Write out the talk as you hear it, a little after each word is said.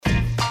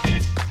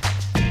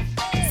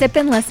Sip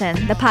and Listen,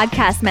 the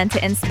podcast meant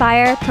to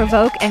inspire,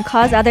 provoke, and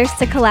cause others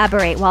to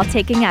collaborate while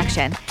taking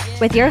action.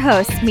 With your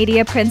hosts,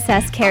 media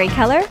princess Carrie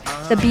Keller,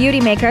 the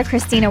beauty maker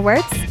Christina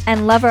Wirtz,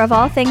 and lover of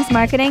all things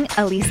marketing,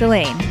 Elisa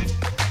Lane.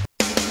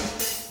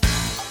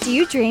 Do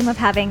you dream of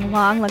having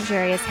long,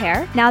 luxurious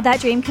hair? Now that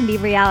dream can be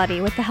reality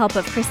with the help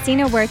of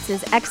Christina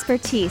Wirtz's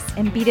expertise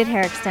in beaded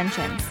hair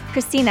extensions.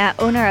 Christina,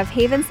 owner of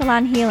Haven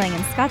Salon Healing in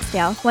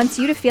Scottsdale, wants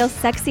you to feel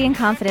sexy and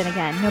confident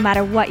again, no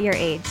matter what your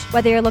age.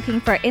 Whether you're looking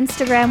for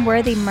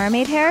Instagram-worthy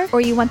mermaid hair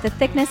or you want the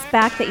thickness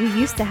back that you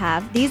used to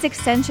have, these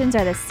extensions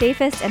are the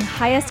safest and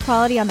highest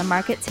quality on the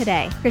market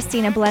today.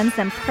 Christina blends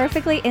them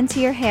perfectly into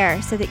your hair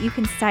so that you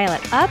can style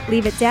it up,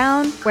 leave it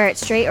down, wear it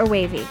straight or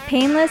wavy.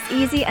 Painless,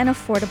 easy, and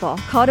affordable.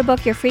 Call to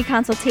book your free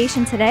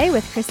consultation today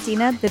with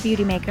Christina, the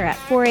Beauty Maker, at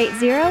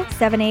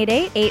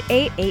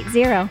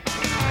 480-788-8880.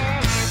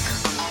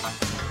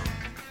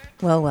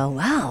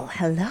 Well.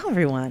 Hello,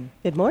 everyone.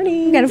 Good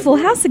morning. We got a full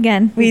house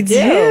again. We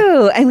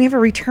do. And we have a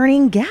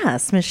returning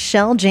guest,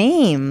 Michelle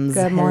James.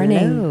 Good morning.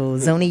 Hello,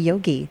 Zoni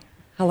Yogi.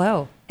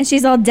 Hello. And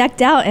she's all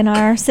decked out in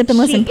our Sip and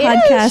Listen She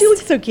podcast. is. She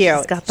looks so cute.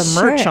 She's got the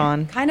merch Sure.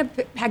 on. Kind of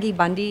Peggy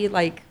Bundy,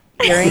 like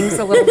earrings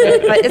a little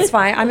bit, but it's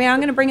fine. I mean, I'm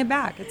going to bring it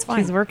back. It's fine.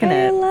 She's working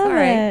I it. love All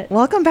right. it.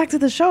 Welcome back to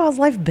the show. How's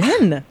life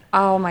been?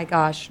 Oh my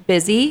gosh.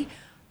 Busy.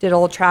 Did a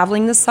little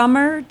traveling this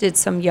summer. Did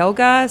some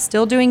yoga.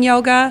 Still doing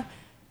yoga,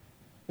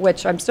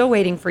 which I'm still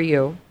waiting for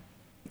you.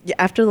 Yeah,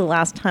 after the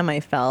last time I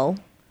fell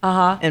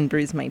and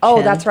bruised my chin.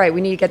 Oh, that's right. We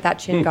need to get that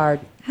chin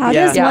guard. How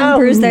Yeah. does one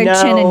bruise their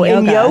chin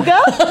in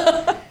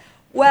yoga?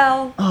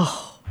 Well,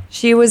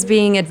 she was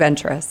being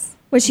adventurous.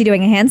 Was she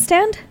doing a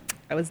handstand?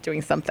 I was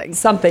doing something.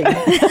 Something.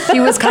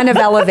 She was kind of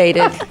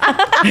elevated.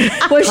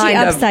 Was she Kind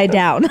of. upside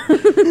down?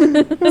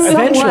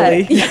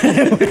 Eventually.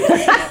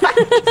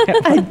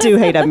 I do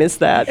hate I missed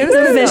that. The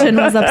vision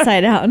was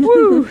upside down.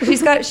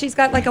 She's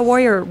got like a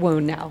warrior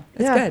wound now.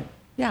 It's Yeah. good.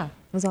 Yeah. It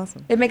was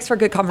awesome. It makes for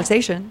good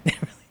conversation.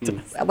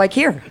 Like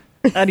here.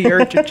 How do you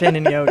hurt your chin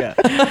in yoga?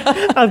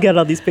 I've got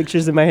all these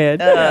pictures in my head.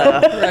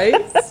 Right?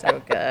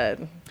 So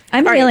good.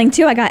 I'm feeling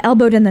too. I got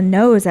elbowed in the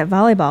nose at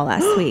volleyball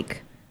last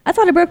week. I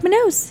thought I broke my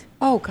nose,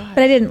 Oh, God.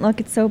 but I didn't look.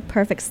 It's so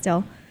perfect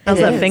still. How's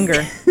It that is.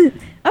 finger?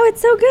 Oh,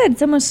 it's so good.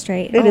 It's almost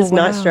straight. It is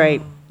not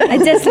straight. I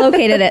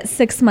dislocated it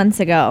 6 months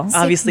ago.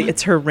 Obviously,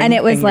 it's her ring And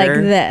it was like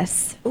finger.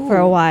 this for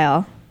a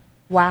while.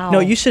 Wow. No,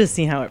 you should have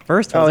seen how it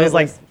first was. Oh, it it was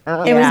like,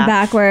 was- It was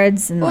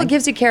backwards and Well, it like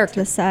gives you character.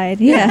 the side.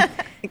 Yeah.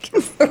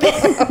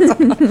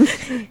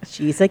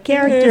 She's a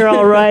character,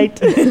 all right.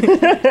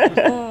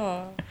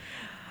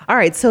 all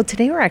right, so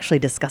today we're actually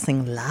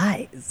discussing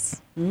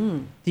lies.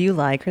 Do you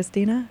lie,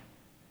 Christina?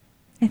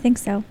 I think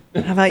so.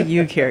 How about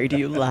you, Carrie? Do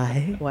you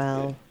lie?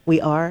 Well, we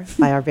are,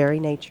 by our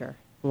very nature,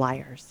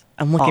 liars.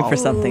 I'm looking for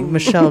something.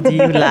 Michelle, do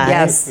you lie?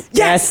 Yes.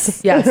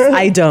 Yes. Yes.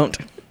 I don't.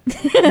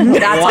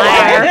 That's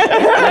liar.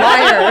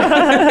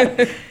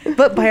 Liar.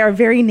 But by our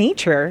very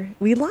nature,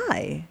 we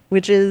lie,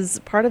 which is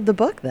part of the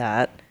book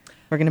that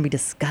we're going to be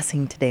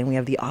discussing today. And we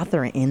have the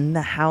author in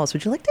the house.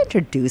 Would you like to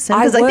introduce him? I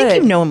Because I think you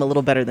would. know him a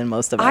little better than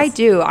most of us. I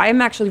do. I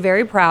am actually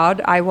very proud.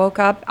 I woke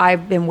up.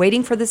 I've been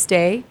waiting for this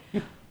day.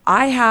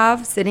 I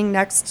have sitting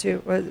next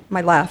to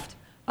my left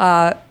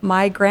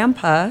my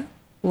grandpa,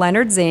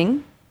 Leonard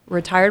Zing,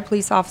 retired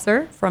police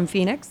officer from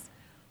Phoenix,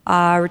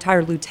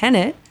 retired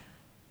lieutenant,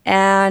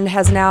 and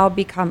has now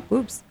become,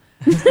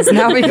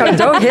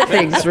 don't hit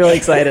things. Just really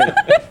excited.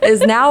 Is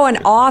now an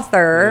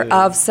author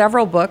of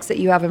several books that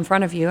you have in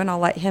front of you, and I'll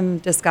let him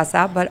discuss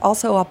that, but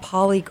also a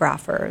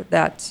polygrapher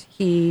that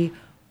he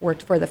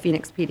worked for the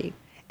Phoenix PD.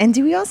 And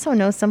do we also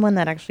know someone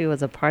that actually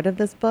was a part of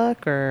this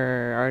book,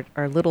 or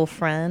our little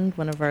friend,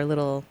 one of our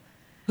little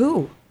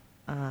Who?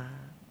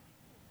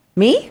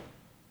 Me?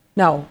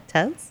 No.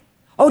 Tez?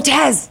 Oh,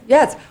 Tez.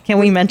 Yes. Can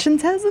we mention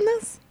Tez in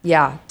this?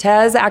 Yeah.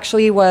 Tez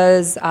actually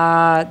was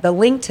the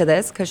link to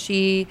this because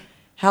she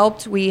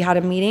helped. We had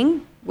a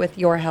meeting with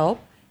your help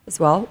as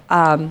well.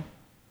 And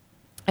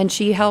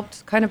she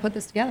helped kind of put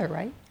this together,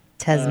 right?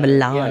 Tez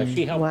Milan. Yeah,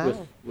 she helped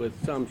Wow.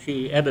 with some.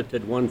 She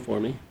edited one for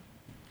me,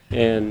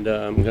 and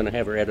I'm going to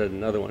have her edit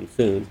another one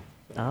soon.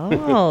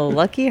 Oh,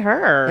 lucky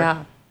her.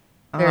 Yeah.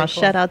 Aw, Very cool.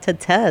 shout out to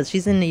Tez.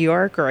 She's in New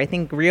York, or I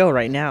think Rio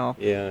right now.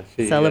 Yeah,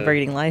 she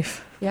Celebrating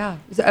life. Yeah.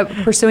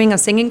 Pursuing a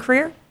singing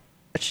career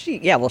She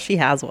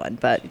has one,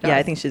 but yeah,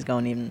 I think she's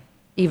going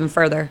even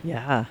further.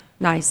 yeah.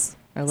 Nice.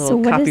 Our So little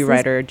what is this-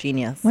 copywriter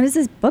genius. What is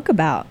this book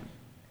about?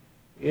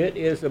 It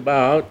is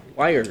about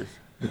liars.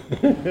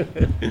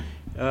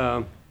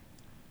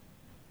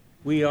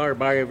 We are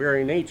by our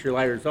very nature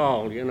liars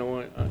all. You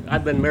know,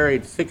 I've been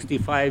married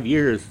 65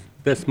 years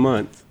this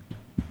month,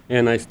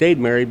 and I stayed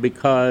married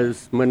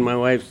because when my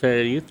wife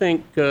said, "You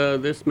think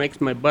this makes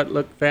my butt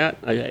look fat?"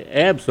 I said,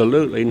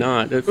 "Absolutely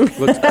not. It looks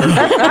perfect."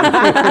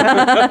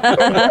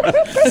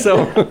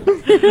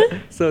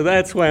 So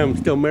that's why I'm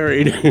still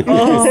married.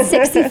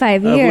 65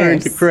 I've learned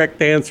years. the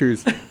correct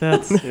answers.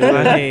 That's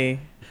funny.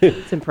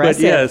 It's But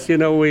impressive. yes, you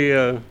know, we,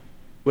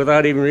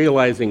 without even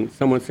realizing,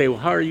 someone say, "Well,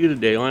 how are you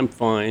today?" "Oh, I'm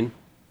fine."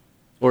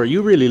 Or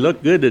 "You really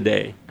look good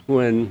today,"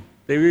 when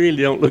They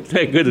really don't look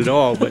that good at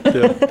all, but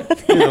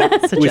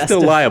we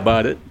still lie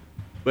about it.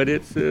 But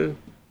it's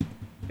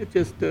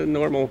just a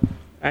normal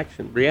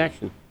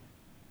reaction.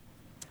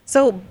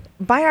 So,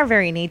 by our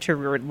very nature,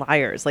 we're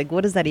liars. Like,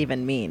 what does that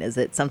even mean? Is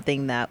it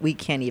something that we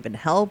can't even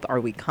help? Are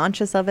we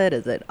conscious of it?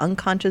 Is it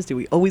unconscious? Do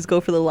we always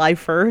go for the lie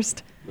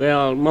first?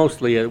 Well,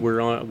 mostly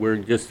we're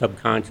just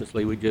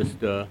subconsciously. We just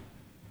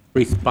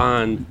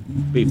respond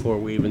before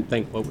we even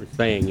think what we're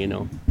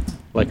saying,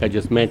 Like I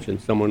just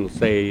mentioned, someone will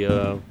say,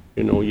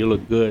 you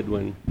look good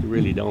when you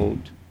really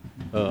don't.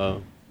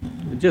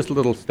 Just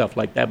little stuff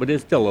like that, but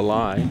it's still a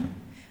lie.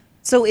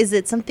 So is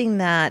it something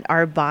that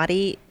our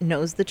body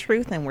knows the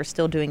truth and we're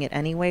still doing it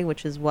anyway,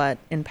 which is what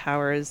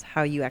empowers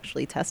how you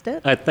actually test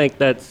it? I think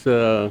that's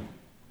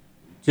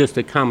just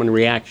a common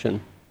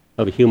reaction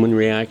of a human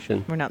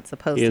reaction. We're not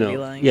supposed to be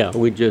lying. Yeah,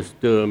 we just,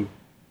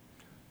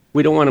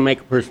 we don't want to make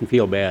a person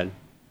feel bad.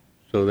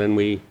 So then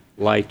we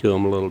lie to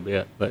them a little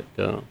bit. But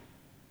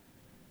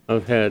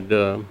I've had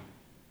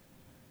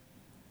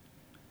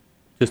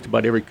just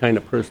about every kind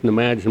of person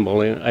imaginable.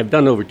 I've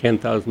done over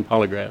 10,000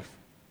 polygraphs.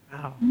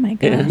 Wow. Oh my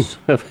And gosh.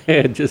 I've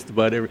had just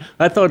about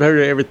I thought I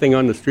heard everything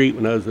on the street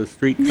when I was a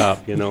street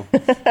cop,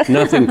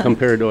 Nothing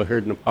compared to what I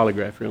heard in the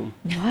polygraph room.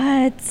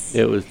 What?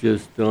 It was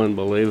just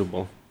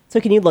unbelievable.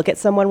 So can you look at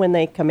someone when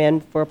they come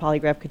in for a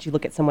polygraph? Could you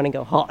look at someone and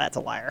go, oh, that's a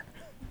liar?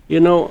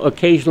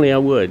 Occasionally I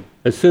would,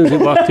 as soon as they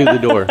walked through the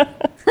door,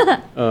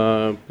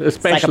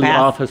 especially Psychopath.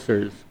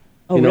 officers.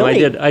 Oh,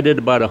 really? I did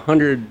about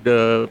 100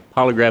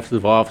 polygraphs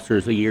of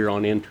officers a year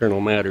on internal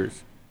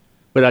matters.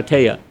 But I tell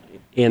you,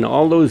 in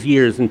all those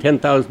years, in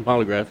 10,000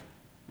 polygraphs,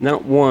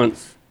 not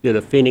once did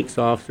a Phoenix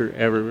officer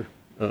ever,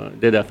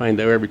 did I find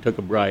they ever took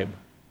a bribe.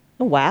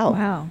 Oh, wow.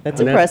 Wow. That's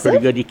And impressive. that's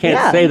pretty good. You can't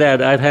Yeah. say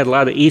that. I've had a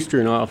lot of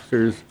Eastern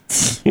officers,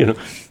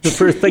 the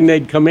first thing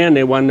they'd come in,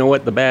 they want to know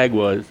what the bag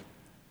was.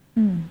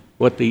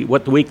 What the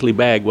weekly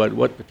bag,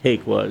 what the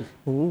take was.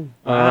 Ooh.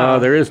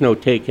 There is no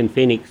take in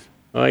Phoenix.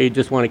 You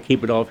just want to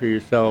keep it all for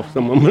yourself.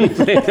 Someone would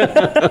say.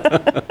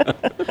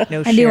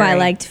 No I knew I sharing.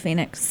 liked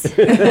Phoenix.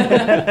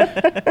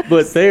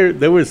 But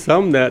there was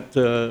some that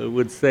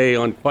would say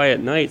on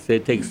quiet nights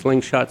they'd take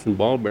slingshots and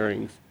ball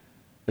bearings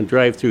and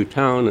drive through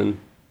town and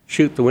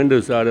shoot the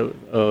windows out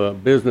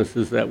of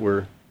businesses that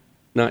were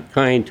not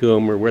kind to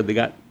them or where they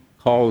got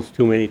calls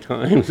too many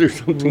times or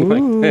something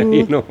like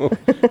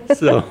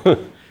that,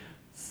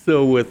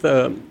 So with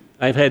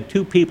I've had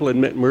 2 people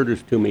admit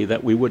murders to me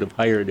that we would have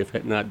hired if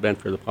it had not been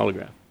for the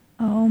polygraph.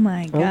 Oh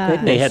my gosh.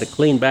 goodness. They had a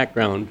clean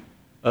background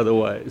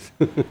otherwise.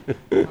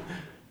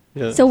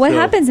 Yeah, So what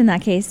happens in that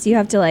case? Do you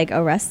have to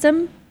arrest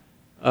them?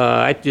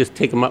 I just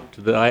take them up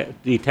to the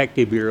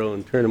detective bureau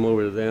and turn them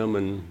over to them,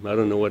 and I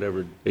don't know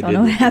whatever they Don't did.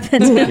 know what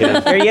happened.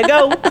 Yeah. There you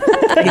go.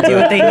 They do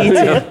what they need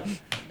to.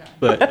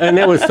 And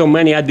there was so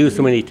many. I do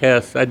so many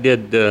tests. I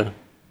did.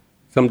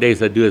 Some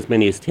days I do as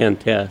many as 10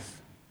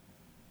 tests,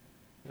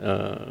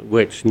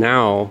 which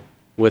now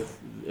with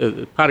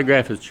the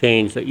polygraph has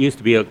changed. It used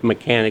to be a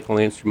mechanical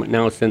instrument.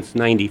 Now since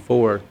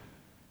 '94,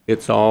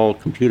 it's all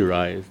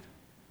computerized.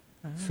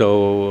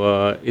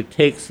 So it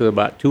takes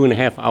about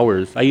 2.5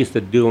 hours. I used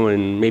to do them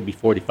in maybe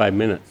 45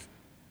 minutes.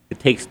 It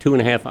takes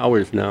 2.5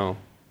 hours now,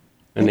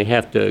 and they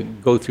have to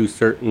go through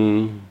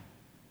certain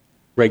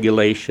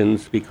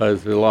regulations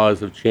because the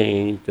laws have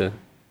changed.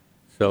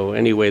 So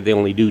anyway, they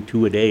only do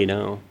 2 a day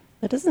now.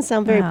 That doesn't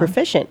sound very Wow.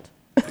 proficient.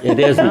 It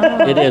isn't.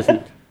 It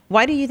isn't.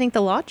 Why do you think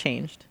the law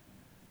changed?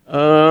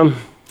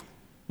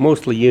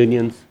 Mostly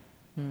unions.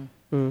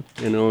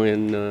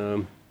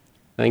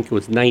 I think it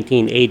was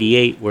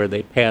 1988 where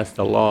they passed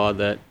a law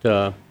that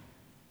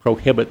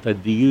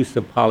prohibited the use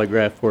of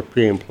polygraph for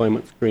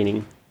pre-employment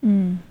screening.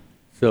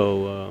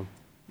 So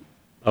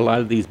a lot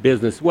of these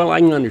business, well, I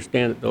can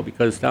understand it though,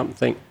 because stop and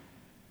think,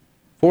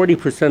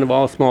 40% of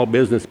all small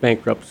business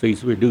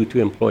bankruptcies were due to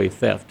employee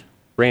theft.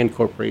 Rand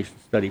Corporation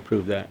study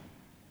proved that.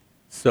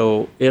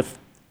 So if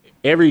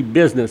every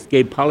business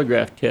gave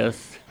polygraph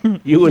tests,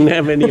 you wouldn't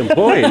have any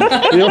employees.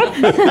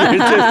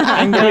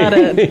 I got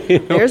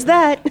it. There's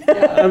that.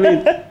 I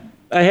mean,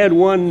 I had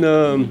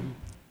one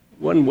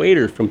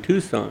waiter from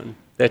Tucson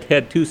that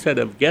had 2 set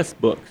of guest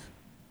books.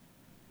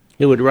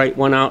 He would write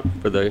one out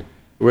for the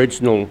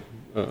original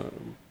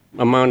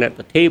amount at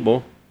the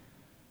table,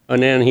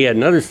 and then he had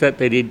another set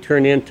that he'd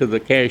turn in to the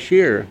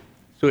cashier.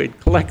 So he'd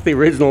collect the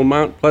original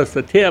amount plus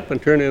the tip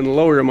and turn in the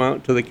lower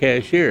amount to the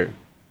cashier.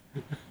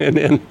 And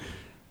then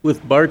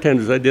with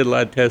bartenders, I did a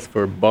lot of tests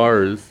for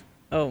bars.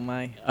 Oh,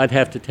 my. I'd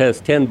have to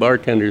test 10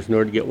 bartenders in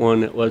order to get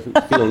one that wasn't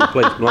stealing the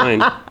place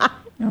blind. Oh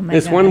my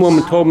This gosh. one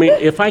woman told me,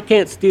 if I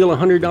can't steal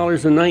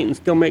 $100 a night and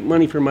still make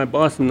money for my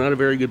boss, I'm not a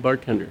very good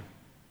bartender.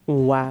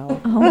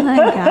 Wow. Oh my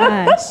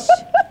gosh.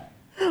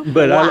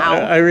 But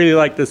I really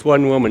like this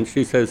one woman.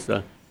 She says,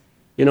 I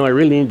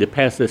really need to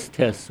pass this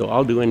test, so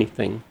I'll do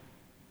anything.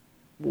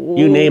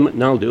 You name it,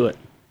 and I'll do it.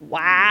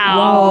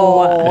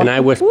 Wow. And I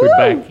whispered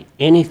back,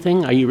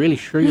 anything? Are you really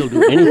sure you'll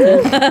do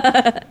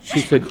anything? She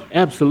said,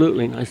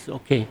 absolutely. And I said,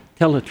 okay,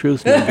 tell the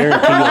truth, and I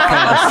guarantee you'll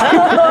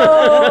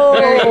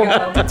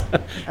pass.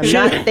 I'm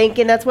not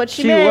thinking that's what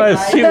she She meant.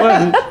 was. She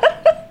wasn't.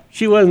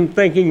 she wasn't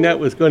thinking that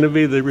was going to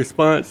be the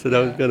response that I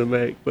was going to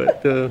make.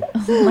 But Oh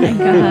my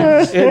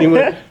gosh.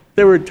 anyway,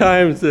 there were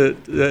times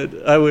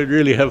that I would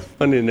really have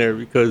fun in there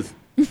because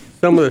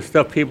some of the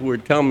stuff people were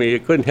telling me, you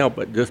couldn't help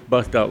but just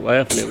bust out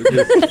laughing. It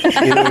was just,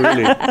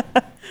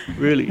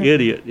 really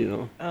idiot,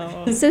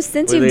 So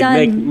since Where you've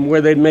done,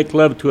 where they'd make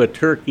love to a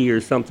turkey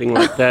or something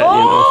like that,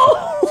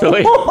 So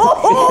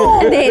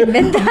they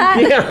admit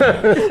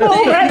that.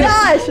 Oh my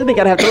gosh! I think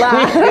I'd have to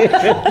laugh.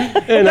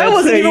 That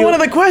wasn't even one of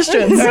the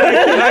questions.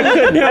 I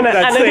couldn't help but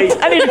I say,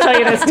 need to tell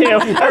you this too.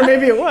 Or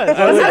maybe it was.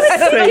 I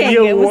would say,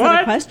 you It wasn't a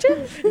what?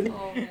 question.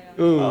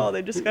 Oh,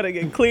 they just gotta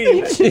get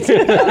clean. Let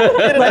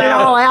it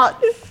all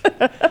out.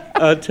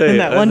 I'll tell you.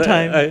 that one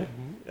time.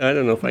 I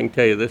don't know if I can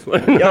tell you this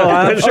one. Oh,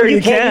 I'm sure you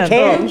You can.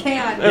 can.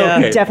 Can. Yeah.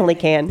 You definitely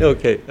can.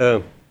 Okay.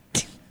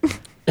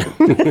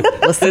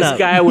 Listen This up.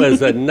 guy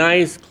was a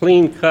nice,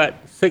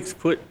 clean-cut,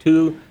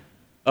 6'2",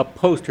 a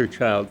poster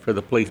child for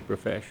the police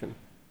profession.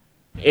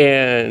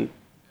 And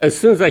as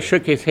soon as I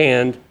shook his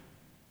hand,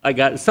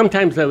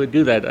 sometimes I would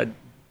do that. I'd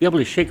be able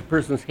to shake a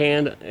person's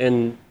hand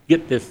and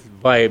get this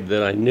vibe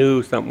that I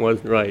knew something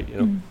wasn't right,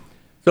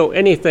 So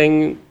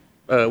anything,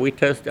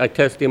 I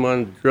test him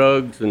on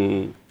drugs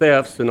and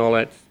thefts and all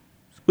that,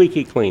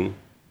 squeaky clean.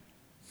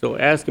 So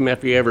asked him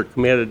if he ever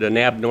committed an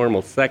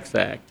abnormal sex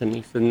act, and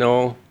he said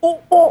no.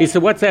 He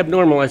said, what's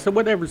abnormal? I said,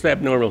 whatever's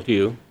abnormal to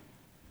you.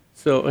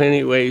 So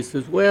anyway, he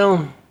says,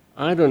 well,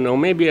 I don't know,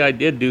 maybe I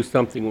did do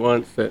something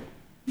once that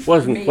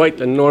wasn't quite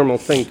the normal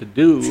thing to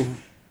do.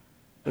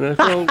 And I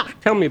said, well,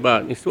 tell me about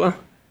it. And he said, well,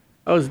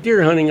 I was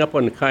deer hunting up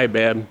on the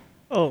Kaibab.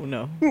 Oh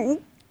no.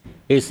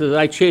 He says,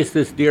 I chased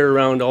this deer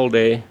around all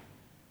day.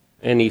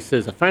 And he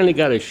says, I finally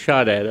got a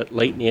shot at it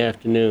late in the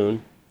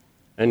afternoon.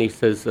 And he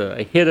says,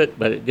 I hit it,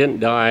 but it didn't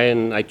die.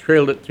 And I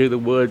trailed it through the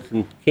woods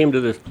and came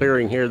to this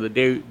clearing here. The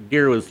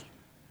deer was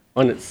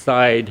on its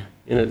side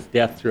in its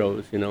death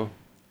throes, So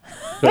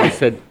he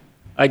said,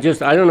 I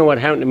don't know what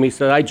happened to me. He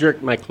said, I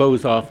jerked my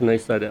clothes off, and I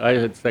said, I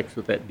had sex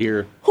with that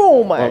deer.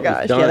 Oh while my it was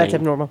gosh! Yeah, that's dying."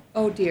 abnormal.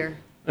 Oh dear.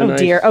 And Oh I-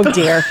 dear! Oh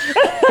dear!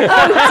 Sorry,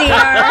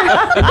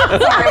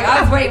 I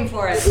was waiting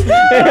for it.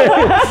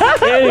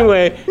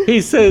 Anyway,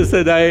 he says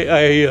that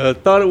I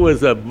thought it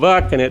was a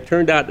buck, and it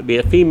turned out to be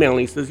a female. And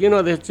he says,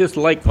 that's just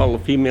like all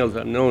the females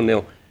I've known.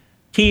 They'll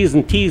tease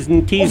and tease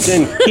and tease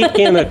and kick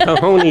in the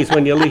cojones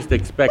when you least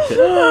expect it.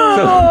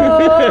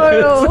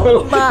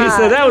 So he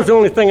said that was the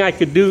only thing I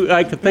could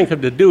think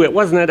of to do. It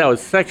wasn't that I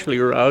was sexually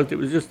aroused. It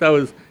was just I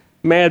was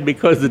mad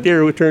because the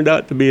deer turned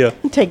out to be a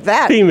Take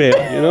that. female,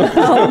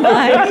 Oh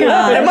my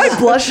god. Am I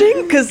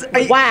blushing? Because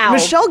Wow.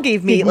 Michelle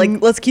gave me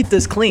let's keep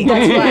this clean.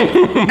 That's right.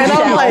 And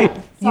I'm like,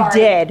 You Sorry.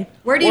 did.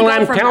 Where do you Well,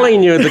 go I'm from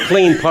telling you the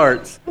clean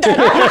parts. goodness.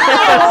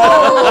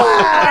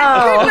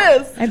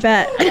 I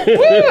bet.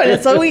 Woo, and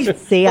it's only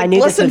See, I knew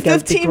less this than would go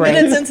 15 great.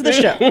 minutes into the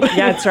show.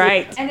 That's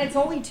right. that? And it's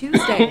only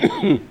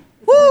Tuesday.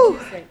 Woo.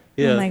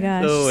 Yeah. my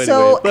gosh. So,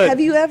 So, anyway, but- have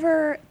you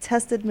ever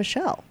tested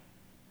Michelle?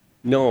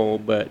 No,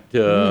 but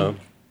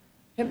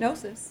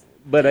Hypnosis.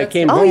 but I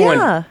came Oh, home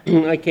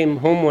yeah. I came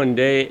home one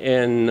day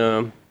and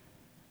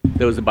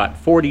there was about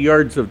 40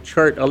 yards of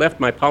chart. I left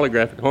my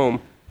polygraph at home,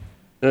 and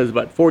there was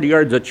about 40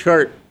 yards of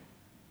chart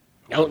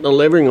out in the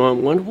living room. I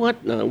wondered, what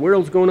in the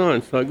world's going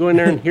on? So I go in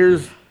there, and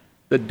here's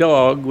the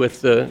dog with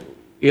the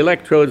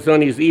electrodes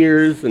on his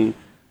ears and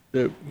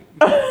the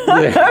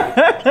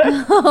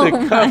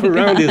cuff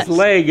around his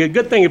leg. A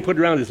good thing he put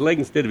it around his leg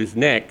instead of his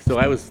neck, so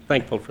I was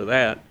thankful for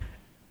that.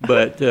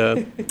 But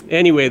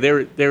anyway, they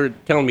were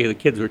telling me, the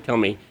kids were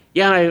telling me,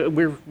 yeah,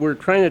 we're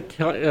trying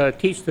to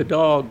teach the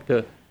dog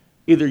to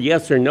either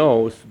yes or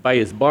no by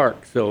his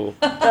bark. So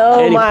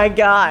Oh my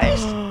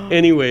gosh!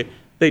 anyway,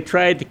 they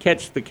tried to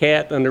catch the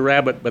cat and the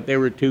rabbit, but they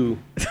were too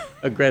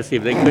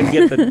aggressive. They couldn't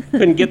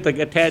get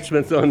the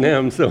attachments on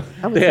them, so was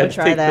they gonna had to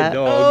try take that. the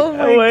dog.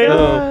 Oh my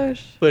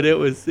gosh. But it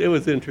was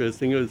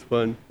interesting. It was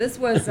fun. This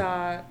was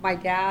my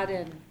dad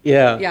and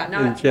Yeah.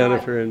 not and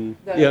Jennifer not and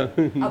the yeah.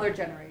 other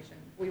generation.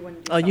 We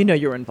wouldn't. Do Oh, you know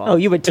you were involved. Oh,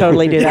 you would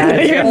totally do that.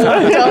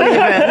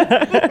 I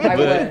But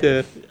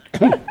would.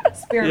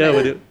 Spearmint. yeah,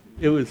 but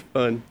it was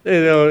fun.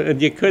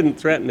 And you couldn't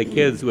threaten the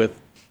kids with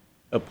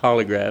a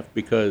polygraph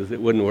because it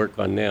wouldn't work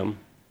on them.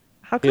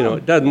 How come?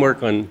 It doesn't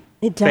work on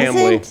It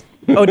family. doesn't.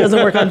 Oh, it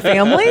doesn't work on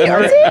family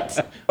or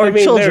I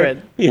mean,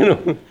 children?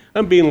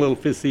 I'm being a little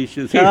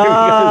facetious here.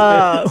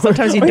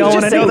 Sometimes you don't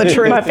want to know the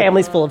truth. My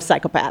family's full of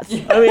psychopaths.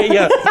 I mean,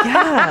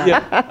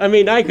 yeah. I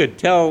mean, I could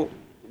tell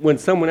when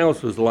someone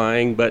else was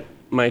lying, but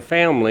my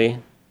family,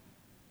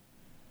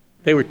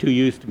 they were too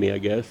used to me, I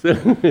guess. They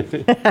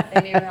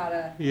knew how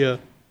to. Yeah.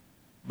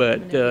 But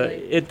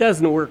Manipulate. it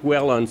doesn't work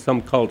well on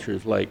some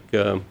cultures, like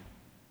some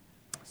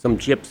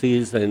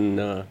gypsies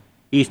and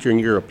Eastern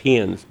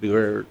Europeans,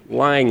 where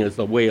lying is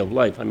a way of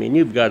life. I mean,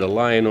 you've got to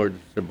lie in order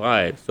to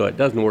survive, so it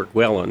doesn't work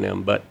well on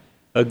them. But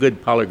a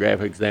good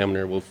polygraph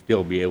examiner will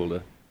still be able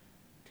to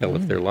tell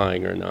if they're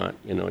lying or not.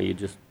 You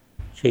just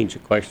change the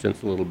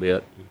questions a little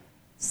bit.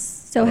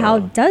 So how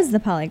does the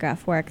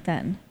polygraph work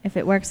then? If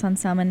it works on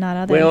some and not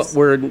others? Well,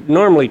 we're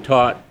normally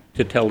taught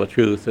to tell the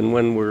truth, and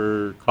when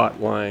we're caught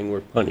lying,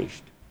 we're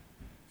punished.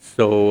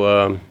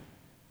 So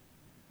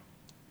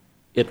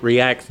it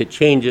reacts, it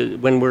changes.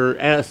 When we're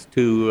asked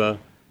to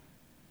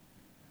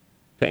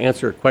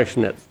answer a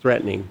question that's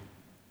threatening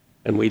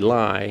and we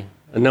lie,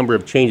 a number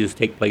of changes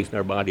take place in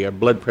our body. Our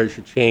blood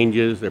pressure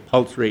changes, our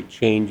pulse rate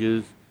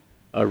changes,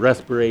 our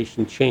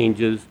respiration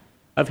changes.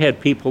 I've had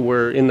people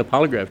where in the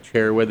polygraph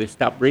chair where they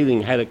stopped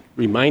breathing, had to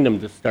remind them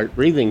to start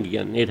breathing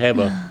again. They'd have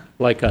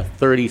like a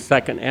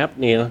 30-second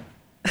apnea,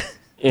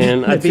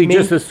 and I'd see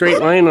just a straight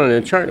line on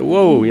a chart.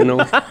 Whoa, and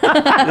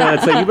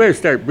I'd say, you better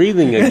start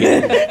breathing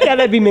again. Yeah,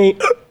 that'd be me.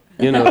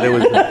 There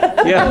was,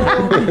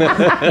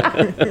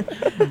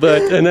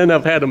 and then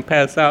I've had them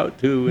pass out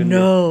too in the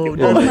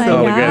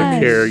polygraph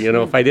chair.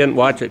 If I didn't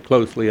watch it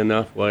closely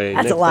enough, why?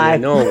 That's next a lie.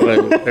 thing I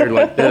know, they're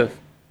like this.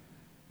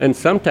 And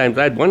sometimes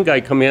I had one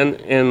guy come in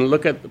and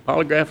look at the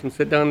polygraph and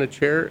sit down in the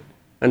chair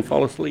and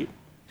fall asleep.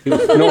 He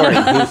was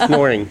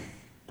snoring.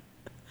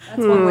 That's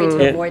one way to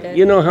And avoid it.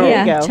 you know how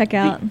Yeah, check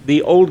out.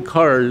 the old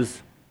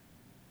cars,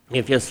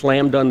 if you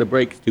slammed on the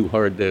brakes too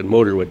hard, the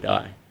motor would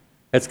die.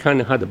 That's kind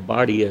of how the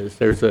body is.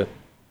 There's the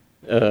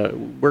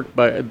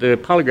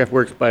polygraph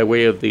works by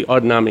way of the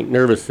autonomic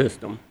nervous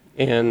system.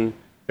 And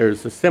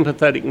there's the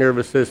sympathetic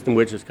nervous system,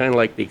 which is kind of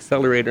like the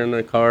accelerator in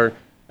the car,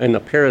 and the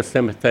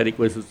parasympathetic,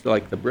 which is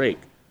like the brake.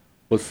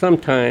 Well,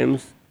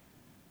 sometimes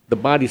the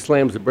body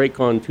slams the brake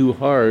on too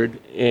hard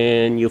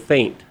and you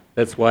faint.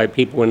 That's why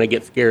people, when they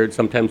get scared,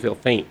 sometimes they'll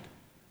faint.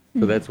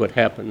 So that's what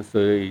happens.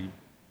 So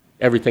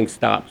everything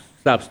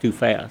stops too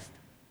fast.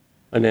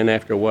 And then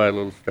after a while,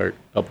 it'll start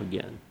up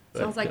again.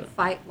 Sounds like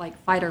fight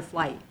or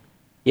flight.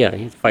 Yeah,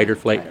 it's fight or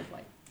flight. Fight or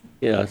flight.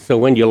 Yeah, so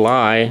when you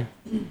lie,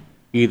 you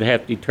either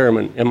have to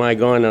determine, am I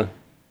going to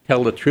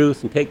tell the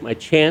truth and take my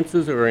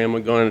chances, or am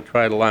I going to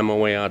try to lie my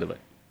way out of it?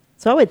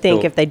 So I would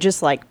think So- if they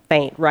just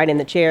faint right in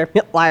the chair,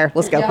 yep, liar,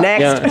 let's go. Yeah.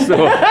 Next.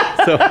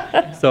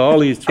 Yeah, so all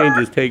these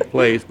changes take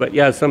place. But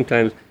yeah,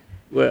 sometimes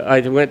I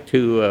went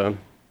to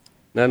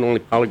not only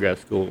polygraph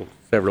school,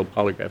 several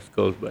polygraph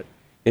schools, but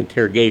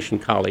interrogation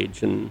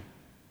college, and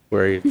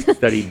where I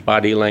studied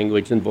body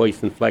language and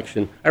voice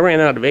inflection. I ran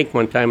out of ink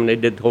one time, and they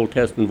did the whole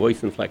test in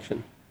voice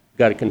inflection.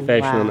 Got a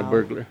confession on a Wow.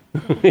 burglar.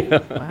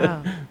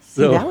 Wow.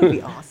 See, that would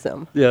be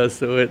awesome. Yeah,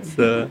 so it's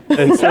and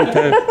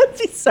sometimes. That'd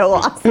be so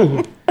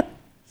awesome.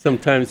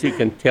 Sometimes you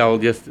can tell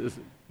just as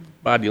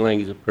body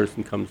language a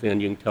person comes in,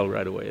 you can tell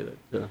right away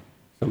that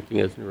something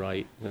isn't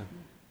right.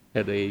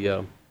 Had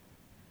a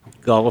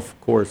golf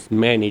course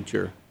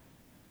manager.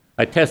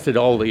 I tested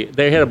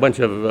they had a bunch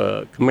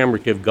of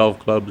commemorative golf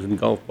clubs and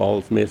golf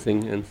balls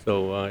missing, and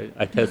so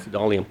I tested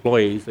all the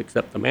employees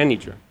except the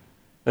manager.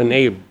 And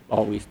they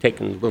always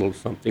taken a little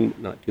something, but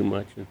not too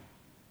much. And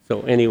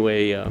so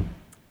anyway,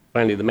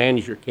 finally the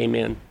manager came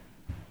in,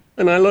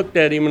 and I looked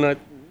at him and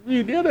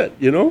you did it,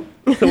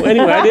 So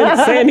anyway, I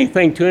didn't say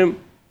anything to him.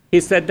 He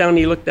sat down,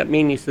 he looked at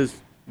me, and he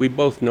says, we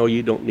both know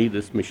you don't need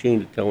this machine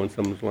to tell when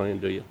someone's lying,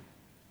 do you?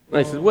 And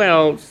I said,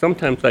 well,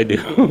 sometimes I do.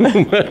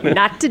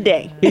 Not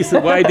today. He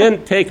said, well, I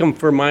didn't take them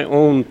for my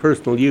own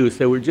personal use.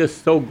 They were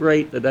just so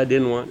great that I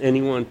didn't want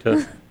anyone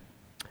to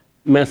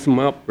mess them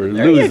up or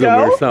lose them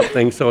or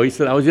something. So he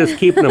said, I was just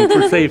keeping them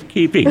for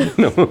safekeeping.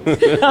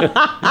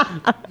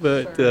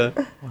 But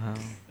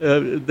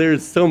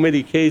there's so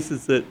many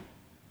cases that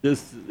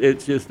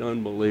it's just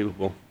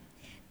unbelievable.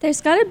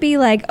 There's got to be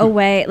a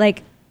way,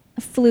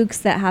 flukes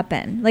that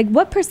happen.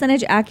 What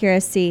percentage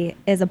accuracy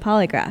is a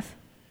polygraph?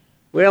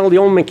 Well, the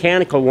old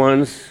mechanical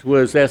ones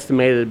was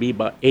estimated to be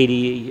about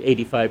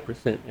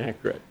 85%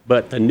 accurate.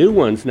 But the new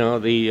ones now,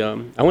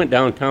 I went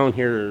downtown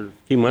here a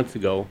few months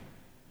ago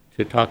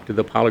to talk to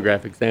the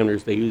polygraph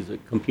examiners. They use a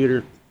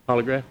computer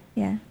polygraph,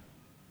 Yeah.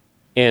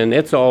 and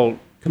it's all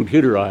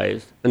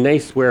computerized, and they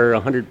swear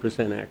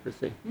 100%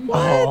 accuracy.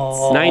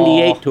 What?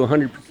 98 to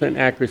 100%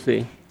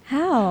 accuracy.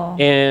 How?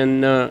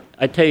 And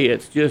I tell you,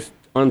 it's just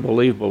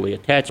unbelievable, the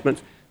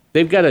attachments.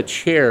 They've got a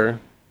chair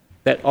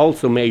that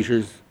also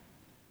measures.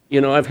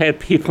 I've had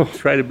people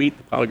try to beat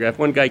the polygraph.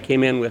 One guy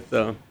came in with,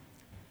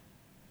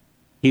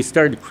 he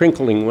started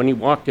crinkling. When he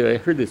walked, I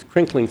heard this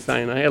crinkling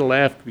sign. I had to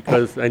laugh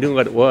because I knew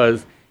what it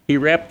was. He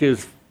wrapped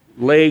his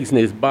legs and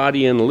his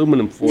body in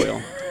aluminum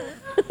foil.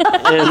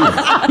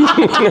 Now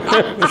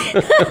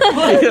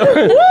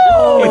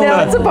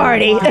it's a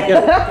party.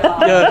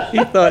 Yeah,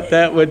 he thought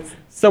that would,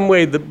 some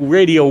way the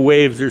radio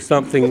waves or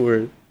something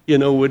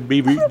would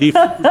be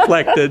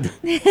deflected.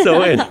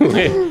 So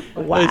anyway,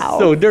 Wow.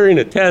 So during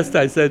the test,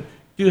 I said,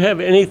 do you have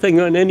anything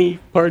on any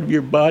part of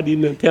your body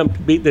in an attempt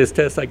to beat this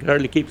test? I could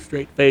hardly keep a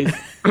straight face.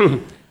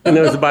 And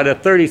there was about a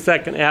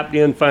 30-second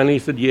apnea, and finally he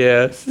said,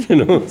 yes.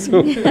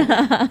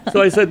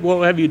 So I said,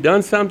 well, have you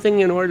done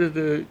something in order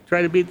to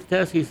try to beat the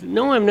test? He said,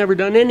 no, I've never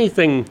done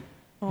anything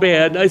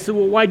bad. I said,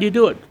 well, why'd you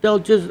do it?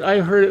 I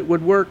heard it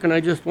would work, and I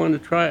just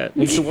wanted to try it.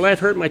 And he said, well, that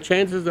hurt my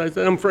chances? I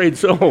said, I'm afraid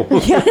so.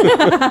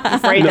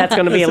 Afraid that's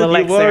going to be a little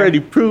You've extra. already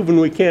proven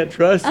we can't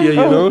trust you,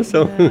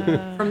 so.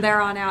 From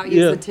there on out, use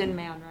Yeah. the Tin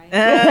Man,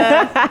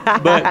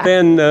 right? But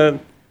then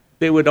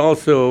they would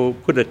also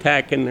put a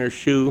tack in their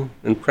shoe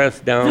and press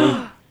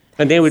down.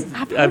 And they would,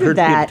 I've I've heard heard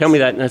people that. tell me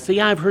that, and I say,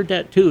 yeah, I've heard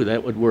that too,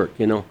 that would work,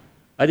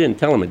 I didn't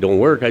tell them it don't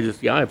work. I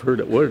just, I've heard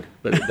it would,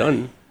 but it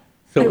doesn't.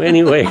 So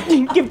anyway,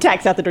 Give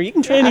tax out the door. You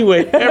can try.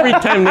 anyway, every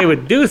time they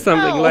would do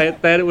something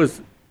like that, it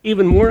was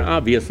even more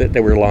obvious that they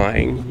were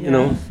lying, you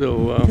know,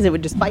 so, Because it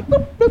would just like,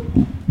 boop,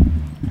 boop.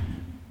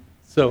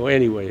 so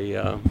anyway,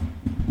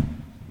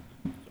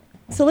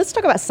 So let's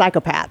talk about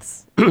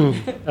psychopaths.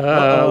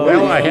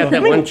 well, I had that I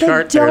mean, one they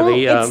chart there, don't-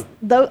 the, it's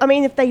though, I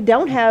mean, if they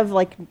don't have,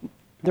 like,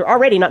 they're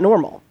already not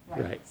normal.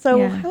 right. So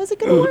Yeah. how is it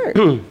going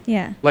to work?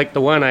 Yeah. Like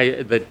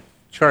the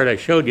chart I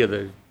showed you,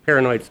 the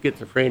paranoid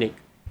schizophrenic,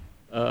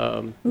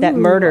 That Ooh,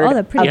 murdered all the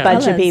a pretty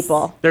bunch of colors.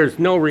 people. there's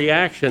no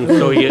reaction,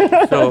 so you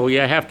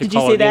have to Did you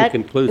call see it that? It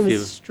inconclusive.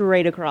 was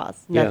straight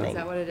across. Yeah. Nothing. Is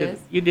that what it is?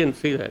 You didn't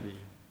see that, did you?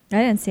 I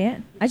didn't see it.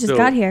 I just So-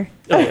 got here.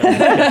 Oh,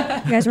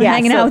 yeah. You guys were Yeah,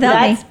 hanging so out without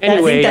me. that's-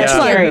 Anyway, that's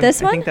uh, scary.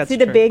 This I one? think that's See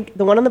the true.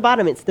 the one on the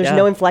bottom. There's Yeah.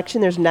 no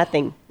inflection. There's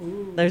nothing.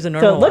 There's a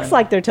normal So it looks one.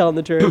 like they're telling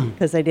the truth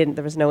because they didn't.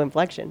 There was no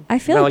inflection. I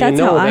feel Well, like you that's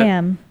know how I that-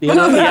 am. You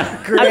know,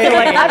 yeah.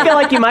 I feel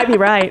like you might be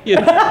right.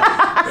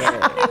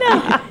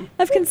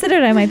 I've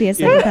considered I might be a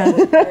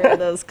psychopath. Wear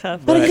those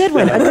cuffs. But a good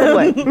one. A good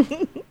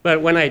one.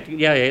 But when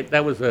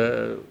that was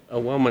a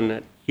woman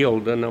that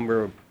killed a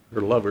number of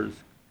her lovers,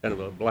 kind of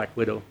a black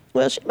widow.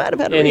 Well, she might have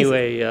had a reason.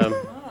 Anyway,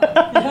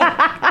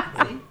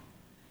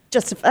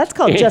 That's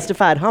called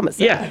justified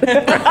homicide. yeah.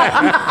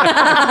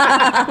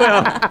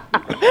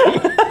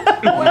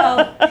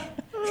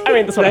 I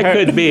mean, that's what I That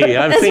heard. could be.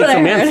 I've seen what I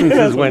some heard.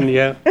 instances when,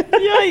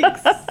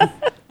 Yikes.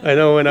 I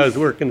know when I was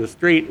working the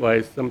street,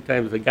 why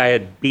sometimes the guy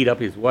had beat up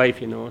his wife,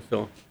 you know,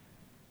 so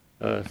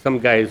some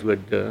guys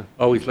would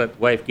always let the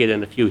wife get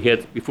in a few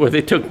hits before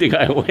they took the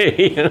guy away.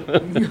 You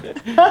know?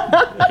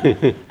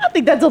 I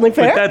think that's only But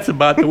fair. that's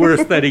about the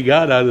worst that he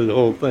got out of the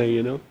whole thing,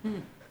 you know.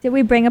 Did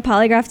we bring a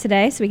polygraph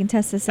today so we can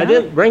test this I out?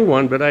 didn't bring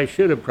one, but I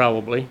should have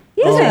probably.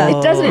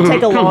 Doesn't it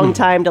take a long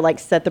time to like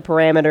set the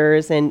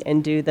parameters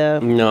and do the?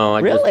 No, I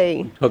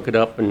Really? just hook it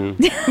up and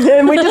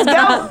And we just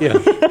go.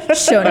 yeah.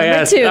 Show I number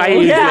asked- 2. I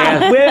usually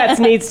ask- Well, that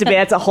needs to be.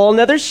 That's a whole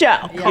nother show.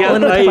 Yeah,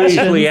 I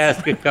usually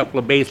ask a couple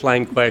of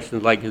baseline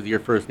questions, like, is your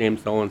first name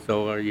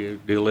so-and-so, or do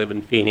you live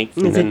in Phoenix?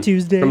 And Is it then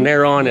Tuesday? From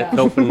there on, it's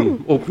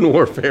open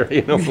warfare,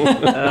 you know. Kind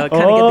of get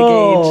the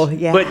Oh, gauge.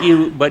 yeah.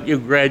 But you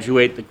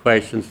graduate the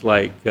questions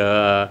like,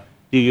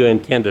 do you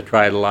intend to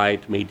try to lie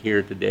to me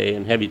here today?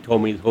 And have you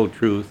told me the whole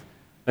truth?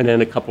 And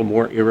then a couple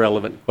more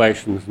irrelevant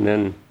questions, and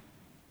then,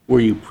 were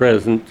you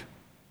present?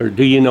 Or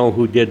do you know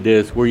who did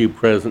this? Were you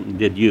present, and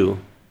did you?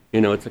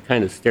 You know, it's a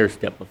kind of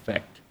stair-step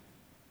effect.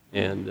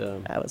 And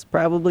I was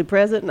probably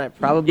present, and I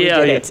probably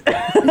Yeah, did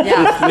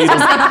yeah.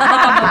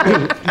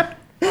 it.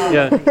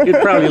 yeah,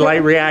 you'd probably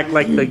react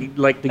like the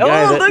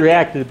guy that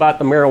reacted about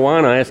the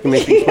marijuana. Ask him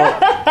if he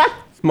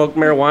smoked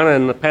marijuana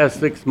in the past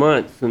 6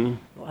 months, and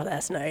Well,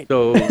 last night.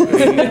 so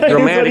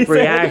dramatic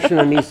reaction,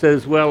 and he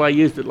says, "Well, I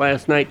used it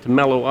last night to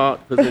mellow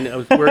out because I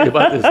was worried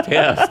about this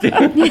test." We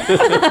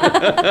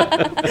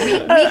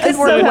could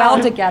work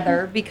well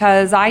together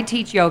because I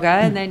teach yoga,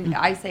 and then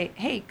I say,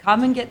 "Hey,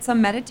 come and get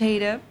some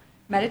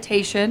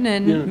meditation,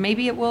 and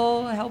maybe it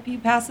will help you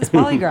pass this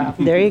polygraph."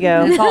 There you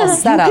go. It's all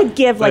set You up. could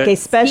give like a But-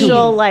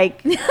 special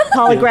like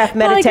polygraph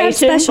meditation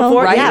special.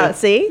 before. Right. Yeah.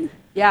 See.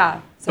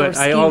 Yeah. So But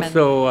we're I scheming.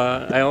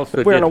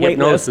 also We're on did a wait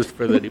hypnosis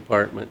for the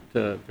department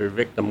for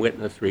victim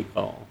witness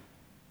recall.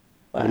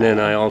 And then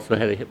I also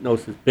had a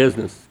hypnosis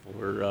business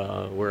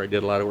for where I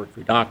did a lot of work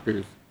for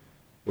doctors,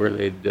 where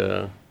they'd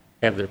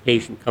have their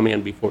patient come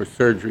in before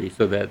surgery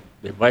so that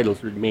their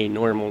vitals remain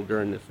normal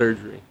during the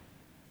surgery.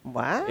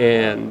 Wow.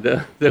 And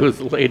there was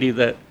a lady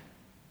that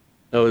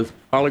I was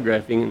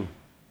polygraphing,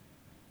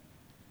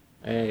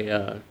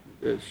 and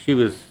she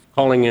was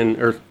calling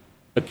in, or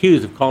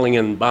accused of calling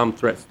in bomb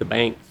threats to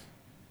banks.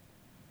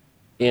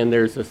 And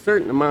there's a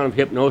certain amount of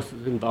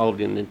hypnosis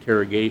involved in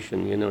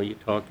interrogation. You know, you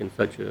talk in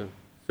such a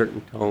certain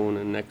tone,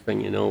 and next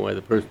thing you know, why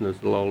the person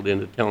is lulled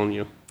into telling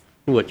you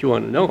what you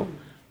want to know.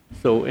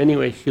 So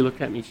anyway, she looked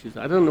at me. She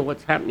said, "I don't know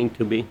what's happening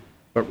to me,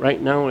 but right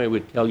now I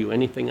would tell you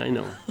anything I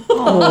know."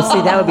 Oh,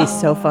 see, that would be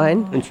so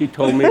fun. And she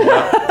told me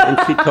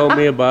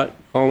about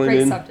calling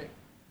Great in subject.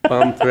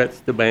 bomb threats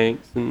to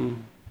banks,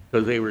 and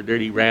because they were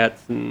dirty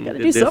rats and Gotta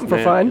did do this something and for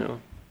that, fun. you know.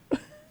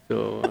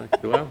 So I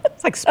said, well,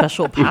 It's like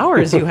special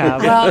powers you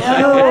have.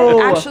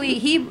 Well, actually,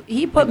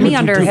 he put me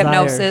under desire.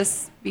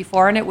 hypnosis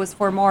before, and it was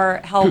for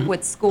more help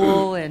with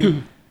school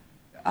and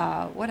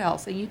what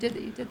else? And you did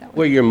that.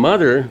 well, your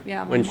mother,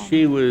 Yeah, my when mom.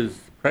 she was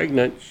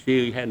pregnant,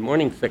 she had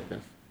morning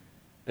sickness,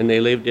 and they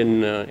lived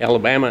in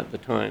Alabama at the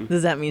time.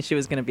 Does that mean she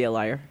was going to be a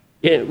liar?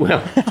 Yeah,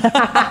 well,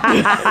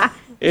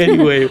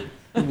 anyway,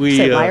 we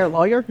Say liar,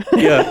 lawyer.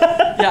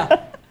 yeah.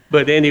 Yeah.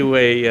 But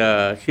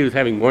anyway, she was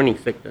having morning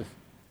sickness.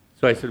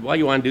 So I said, well,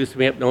 you want to do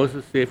some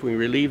hypnosis, see if we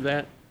relieve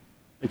that?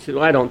 And she said,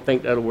 well, I don't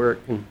think that'll work.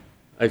 And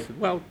I said,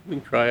 well, we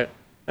can try it.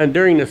 And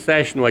during the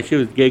session, while she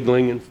was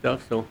giggling and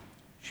stuff, so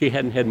she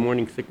hadn't had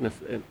morning sickness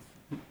since.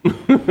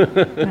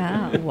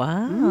 Wow.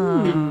 Wow.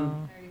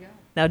 There you go.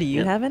 Now, do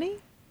you have any?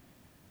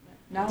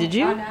 No, Did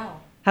you? not now.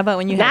 How about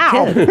when you Now.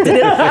 had kids? Did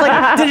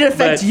it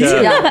affect But, you?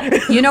 Yeah.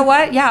 You know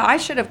what? Yeah, I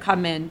should have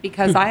come in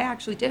because I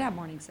actually did have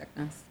morning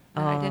sickness.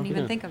 And I didn't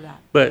even think of that.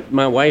 But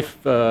my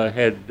wife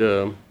had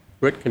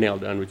root canal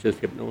done with just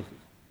hypnosis.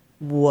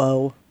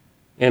 Whoa.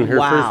 And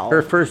Wow.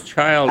 her first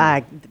child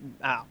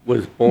Wow.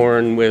 was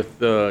born with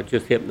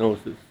just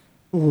hypnosis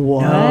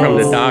Whoa. from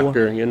the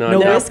doctor. You know, No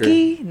a doctor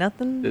whiskey,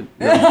 nothing. did-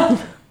 no,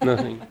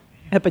 nothing.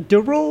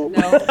 Epidural?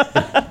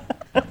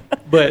 No.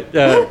 But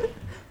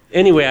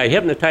anyway, I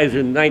hypnotized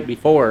her the night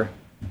before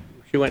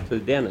she went to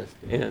the dentist.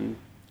 And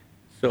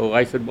so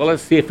I said, well,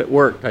 let's see if it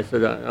worked. I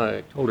said,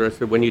 I told her, I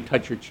said, when you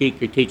touch your cheek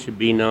should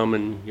be numb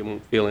and you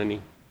won't feel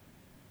any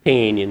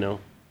pain, you know.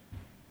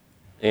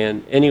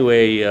 And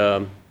anyway,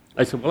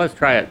 I said, well, let's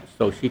try it.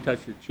 So she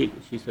touched her cheek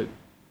and she said,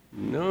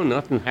 no,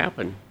 nothing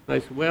happened. I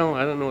said, well,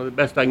 I don't know. The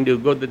best I can do,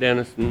 go to the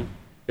dentist, and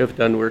if it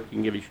doesn't work, you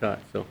can give you a shot.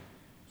 So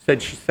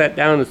said she sat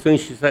down. As soon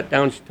as she sat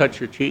down, she touched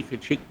her cheek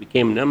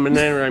became numb. And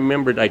then I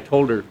remembered I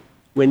told her,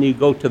 when you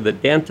go to the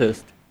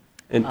dentist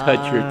and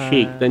touch your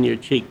cheek, then your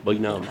cheek will be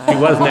numb. She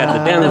wasn't at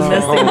the dentist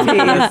at home.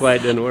 That's why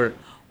it didn't work.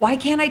 Why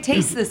can't I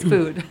taste this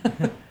food?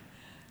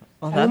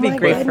 Well, that'd be my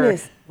great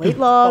goodness. for Weight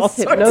loss,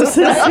 sorts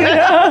of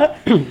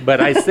hypnosis.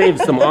 But I saved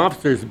some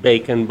officers'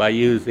 bacon by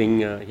using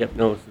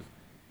hypnosis.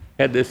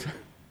 Had this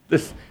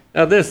is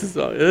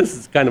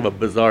kind of a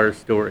bizarre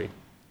story.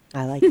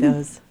 I like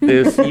those.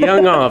 This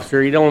young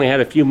officer, he'd only had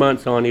a few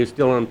months on. He was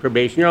still on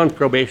probation. You're on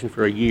probation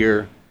for a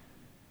year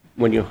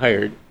when you're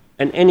hired.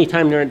 And any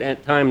time during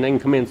that time, they can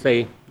come in and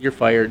say, you're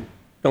fired.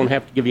 Don't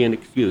have to give you an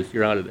excuse.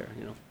 You're out of there,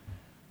 you know.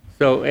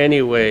 So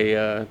anyway,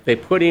 they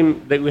put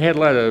him, we had a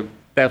lot of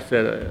thefts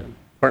at an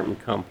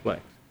apartment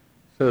complex.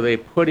 So they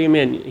put him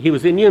in, he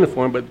was in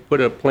uniform, but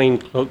put a plain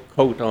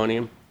coat on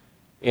him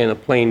and a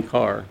plain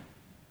car.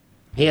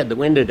 He had the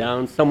window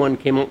down. Someone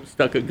came up,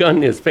 stuck a gun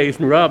in his face,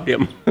 and robbed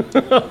him. This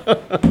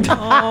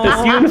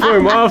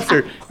uniform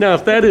officer. Now,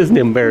 if that isn't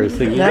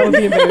embarrassing. That would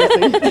be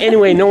embarrassing.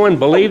 Anyway, no one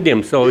believed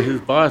him, so his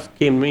boss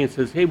came to me and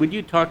says, hey, would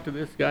you talk to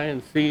this guy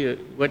and see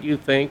what you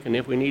think, and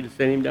if we need to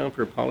send him down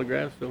for a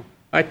polygraph? So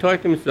I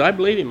talked to him and said, I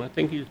believe him. I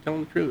think he's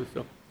telling the truth.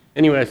 So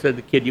anyway, I said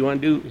to the kid, you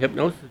want to do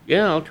hypnosis?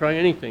 Yeah, I'll try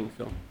anything.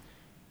 So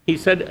he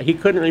said he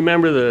couldn't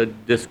remember the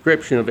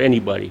description of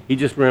anybody. He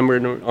just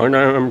remembered an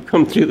arm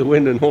come through the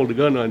window and hold a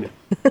gun on you.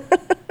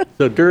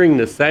 So during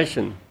the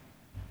session,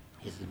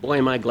 he says, boy,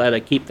 am I glad I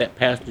keep that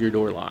passenger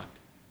door locked.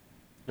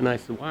 And I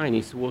said, why? And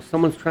he said, well,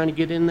 someone's trying to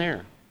get in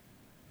there.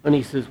 And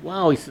he says,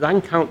 wow. He says, I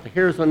can count the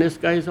hairs on this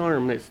guy's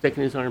arm that's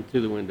sticking his arm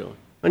through the window.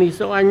 And he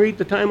said, oh, I can read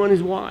the time on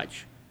his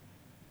watch.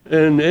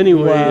 And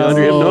anyway,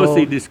 under hypnosis,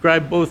 he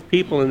described both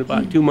people, and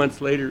about 2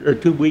 months later, or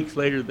 2 weeks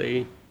later,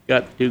 they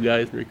got the two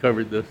guys and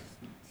recovered the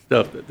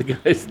stuff that the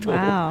guys stole.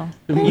 Wow.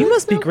 You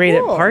must be great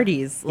cool. at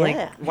parties. Yeah.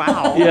 Like,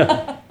 wow.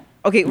 Yeah.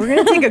 Okay, we're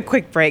gonna take a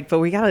quick break, but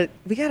we gotta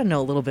know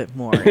a little bit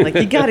more. Like,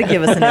 you gotta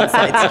give us an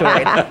inside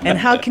story. And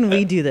how can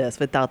we do this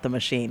without the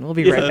machine? We'll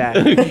be right back.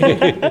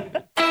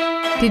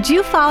 Did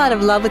you fall out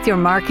of love with your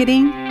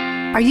marketing?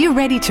 Are you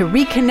ready to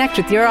reconnect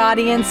with your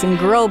audience and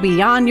grow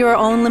beyond your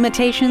own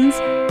limitations?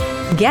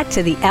 Get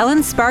to the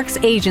Ellen Sparks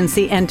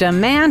Agency and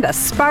demand a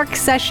Spark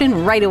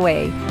session right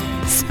away.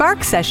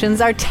 Spark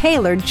sessions are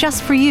tailored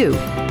just for you,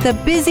 the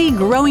busy,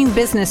 growing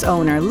business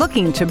owner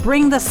looking to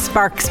bring the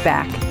sparks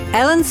back.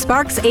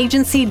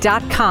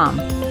 EllenSparksAgency.com.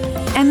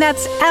 And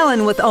that's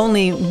Ellen with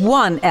only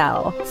one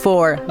L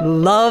for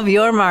Love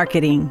Your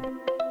Marketing.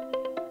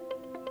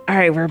 All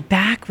right, we're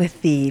back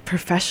with the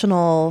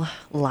professional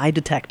lie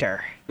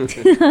detector.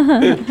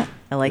 I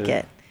like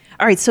it.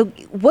 All right, so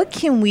what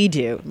can we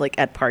do, like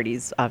at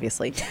parties,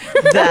 obviously,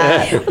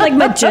 that, Like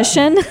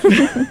magician.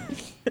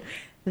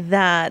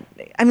 that,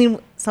 I mean,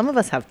 some of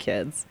us have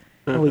kids.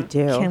 Oh, we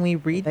do. Can we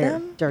read They're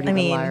them? dirty I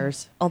little mean,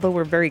 liars. although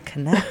we're very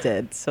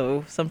connected,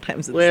 so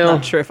sometimes it's Well-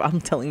 not sure if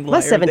I'm telling My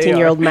liars.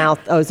 17-year-old mouth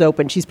is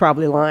open. She's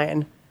probably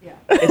lying. Yeah.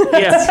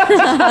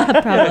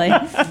 Probably.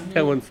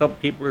 Tell when some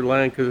people are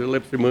lying because their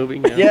lips are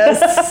moving. Yeah.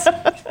 Yes.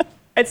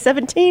 At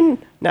 17,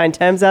 9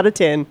 times out of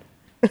 10.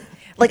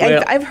 Like,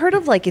 Well- I've heard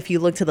of, like, if you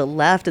look to the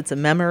left, it's a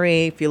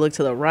memory. If you look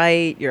to the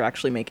right, you're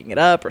actually making it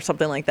up or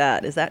something like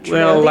that. Is that true?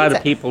 Well, a lot of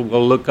it's- people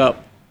will look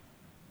up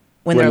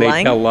when they're they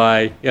lying? tell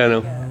lie, you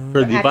know,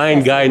 for divine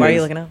access. guidance. Why are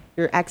you looking up?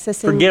 You're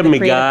accessing Forgive the me,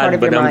 creative part God, of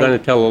but your I'm mind. going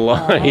to tell a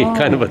lie,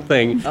 kind of a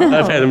thing.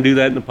 I've had them do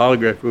that in the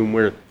polygraph room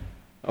where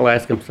I'll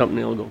ask them something,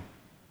 they'll go,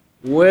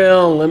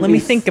 well, let me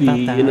think about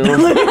see," that. You know?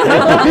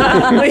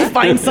 Let me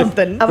find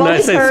something. I've And I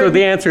always say, so heard,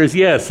 the answer is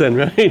yes, then,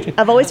 right?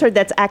 I've always heard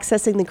that's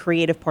accessing the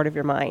creative part of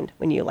your mind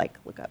when you like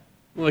look up.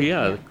 Well,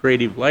 yeah, the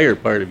creative liar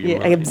part of your Yeah,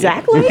 mind.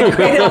 exactly.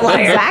 Creative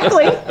liar.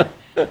 Exactly.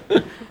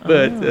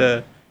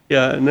 But,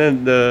 yeah, and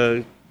then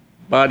the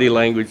body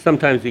language,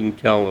 sometimes you can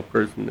tell a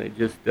person, they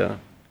just,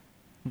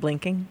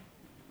 Blinking.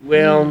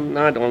 well,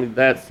 not only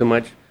that so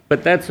much,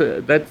 but that's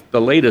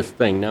the latest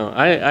thing now.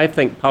 I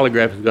think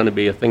polygraph is going to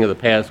be a thing of the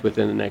past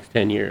within the next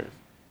 10 years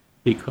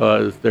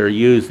because they're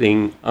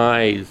using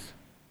eyes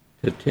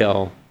to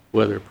tell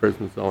whether a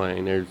person's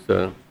lying. There's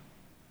a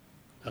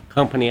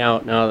company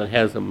out now that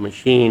has a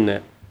machine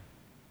that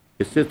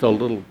it's just a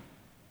little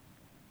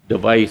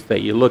device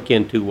that you look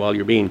into while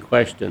you're being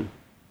questioned,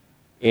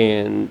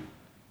 and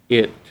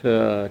It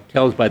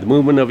tells by the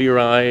movement of your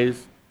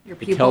eyes. Your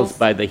It tells pupils.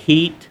 by the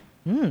heat.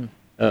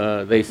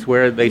 They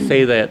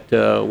say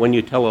that when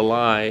you tell a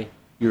lie,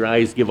 your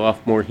eyes give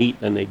off more heat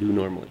than they do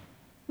normally.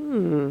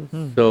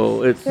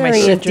 So it's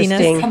Very shiftiness.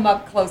 interesting. Come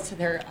up close to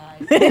their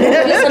eyes.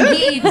 Get some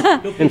heat.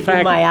 in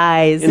fact My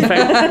eyes. In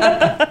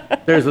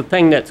fact, there's a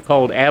thing that's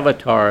called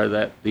Avatar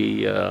that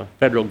the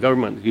federal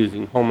government is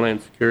using,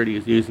 Homeland Security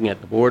is using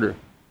at the border.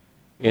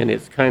 And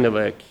it's kind of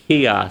a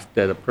kiosk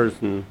that a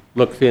person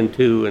looks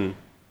into and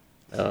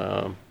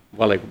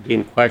while they're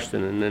being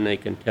questioned, and then they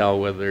can tell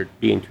whether they're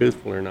being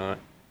truthful or not.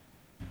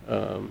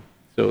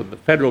 So the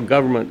federal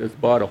government has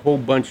bought a whole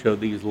bunch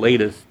of these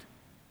latest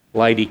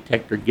lie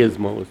detector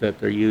gizmos that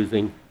they're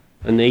using,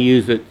 and they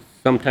use it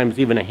sometimes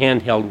even a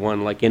handheld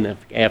one, like in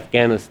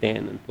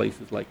Afghanistan and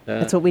places like that.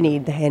 That's what we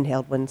need, the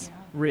handheld ones.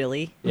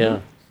 Really? Yeah.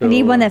 I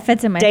need one So, that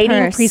fits in my Dating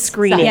purse.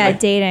 pre-screening. Yeah,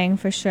 dating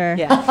for sure.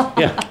 Yeah.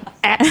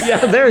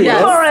 yeah, there you go.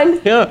 Lauren.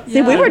 Yeah.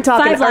 See, we were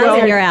talking 5 lies earlier.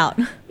 and you're out.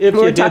 If We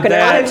were you did talking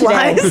that, about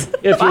lies.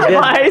 if you Five did,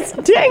 lies.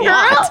 Dang, you're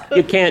out.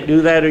 you can't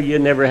do that, or you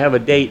never have a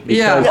date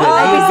Yeah. because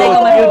Every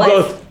single one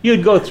of my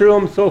you'd go through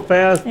them so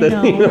fast I that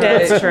know. you know,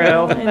 That's true.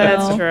 know.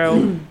 That's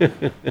true.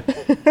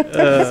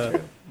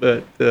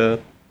 but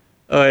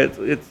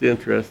it's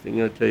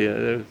interesting. I'll tell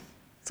you.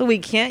 So we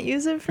can't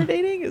use it for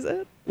dating? Is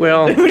it?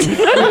 Well,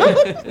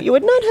 You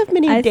would not have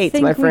many I dates,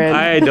 think my we- friend.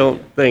 I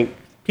don't think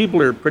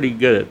people are pretty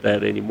good at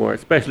that anymore,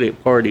 especially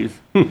at parties.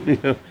 You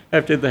know,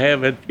 after they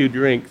have had a few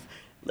drinks,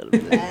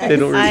 they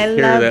don't I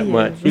really care love that you.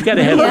 much. You got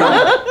to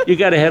have you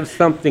got to have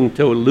something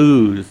to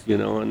lose, you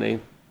know, and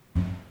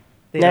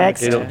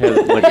Next. they don't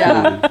have much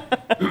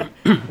to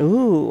lose.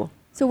 Ooh.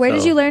 So where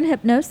did So- you learn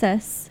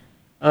hypnosis?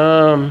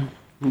 The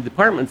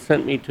department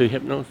sent me to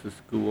hypnosis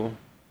school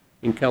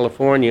in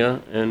California,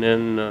 and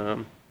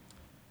then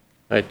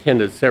I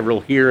attended several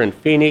here in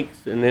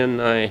Phoenix, and then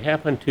I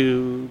happened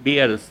to be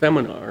at a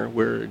seminar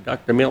where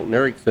Dr. Milton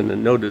Erickson, a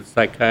noted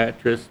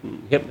psychiatrist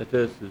and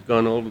hypnotist, has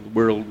gone all over the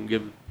world and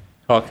given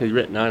talks. He's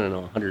written, I don't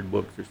know, 100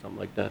 books or something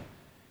like that.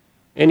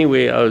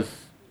 Anyway, I was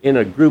in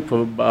a group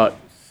of about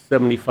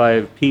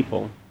 75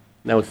 people,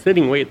 and I was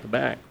sitting way at the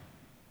back,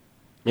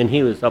 and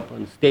he was up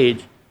on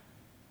stage,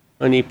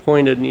 and he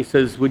pointed and he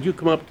says, "Would you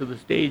come up to the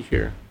stage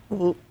here?"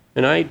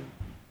 And I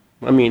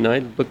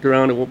looked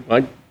around,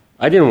 and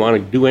I didn't want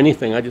to do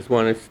anything. I just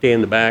wanted to stay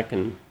in the back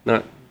and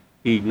not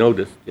be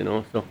noticed, you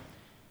know. So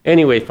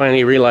anyway,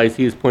 finally realized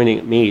he was pointing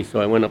at me,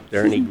 so I went up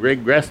there, and he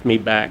regressed me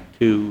back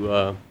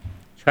to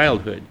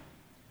childhood,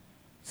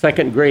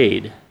 2nd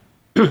grade.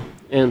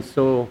 And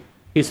so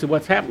he said,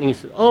 "What's happening?" He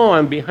said, "Oh,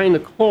 I'm behind the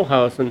coal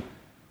house." And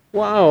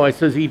wow, I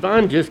says,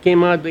 "Yvonne just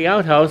came out of the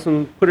outhouse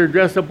and put her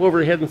dress up over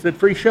her head and said,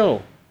 'Free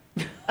show.'"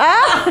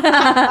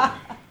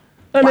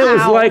 And it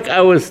was like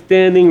I was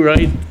standing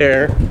right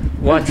there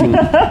watching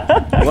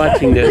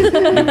this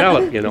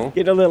develop, you know.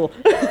 Get a little.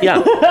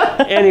 Yeah.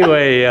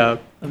 Anyway,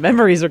 The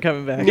memories are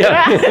coming back.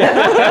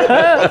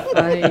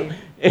 Funny.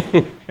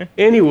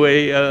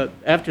 anyway,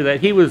 after that,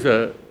 he was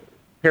a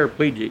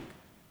paraplegic,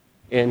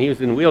 and he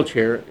was in a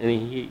wheelchair,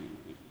 and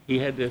he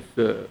had this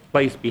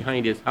place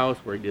behind his house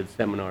where he did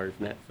seminars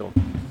and that. So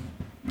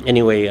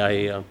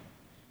anyway,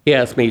 he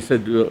asked me, he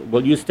said,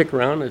 "Will you stick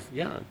around?" I said,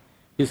 "Yeah."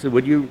 He said,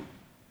 "Would you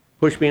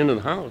push me into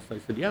the house?" I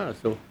said, "Yeah."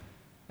 So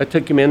I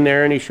took him in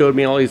there, and he showed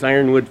me all these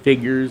ironwood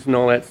figures and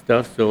all that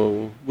stuff.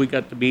 So we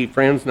got to be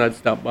friends, and I'd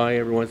stop by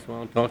every once in a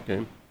while and talk to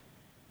him.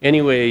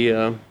 Anyway,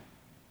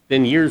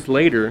 then years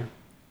later,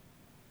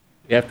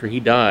 after he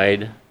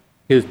died,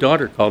 his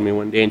daughter called me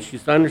one day, and she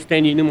said, "I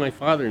understand you knew my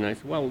father." And I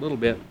said, "Well, a little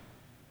bit."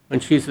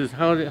 And she says,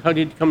 how did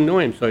you come to know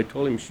him?" So I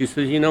told him. She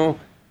says, "You know,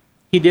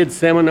 he did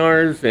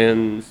seminars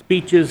and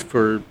speeches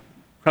for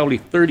probably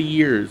 30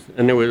 years,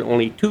 and there were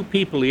only 2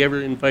 people he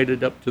ever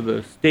invited up to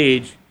the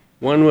stage.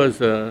 One was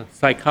a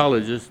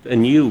psychologist,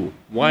 and you.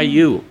 Why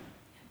you?"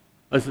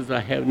 I says, "I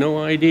have no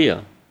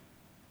idea.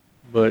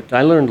 But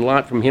I learned a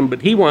lot from him,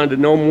 but he wanted to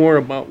know more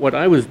about what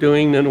I was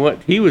doing than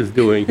what he was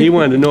doing. He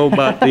wanted to know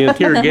about the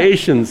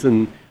interrogations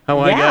and how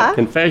I Yeah. got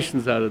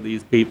confessions out of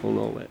these people and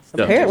all that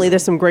stuff." Apparently,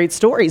 there's some great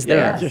stories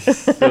there.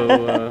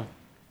 Yeah.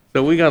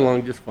 So we got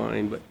along just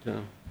fine, but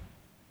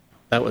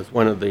that was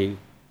one of the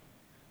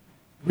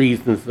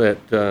reasons that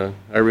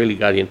I really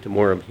got into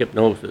more of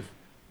hypnosis.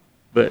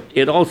 But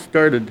it all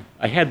started,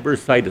 I had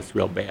bursitis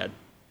real bad.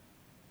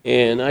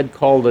 And I'd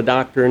call the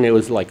doctor, and it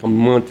was like a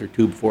month or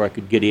 2 before I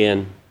could get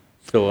in.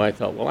 So I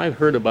thought, well, I've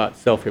heard about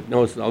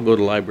self-hypnosis. I'll go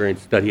to the library and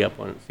study up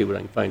on it and see what I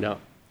can find out.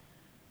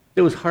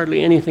 There was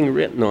hardly anything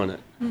written on it,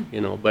 you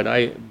know, but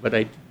I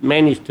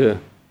managed to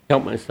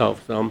help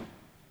myself some.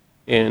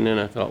 And then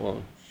I thought,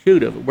 well,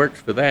 shoot, if it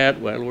works for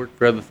that, well, it'll work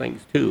for other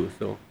things too.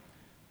 So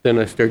then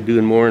I started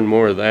doing more and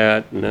more of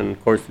that. And then,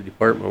 of course, the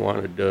department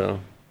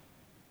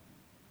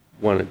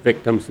wanted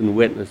victims and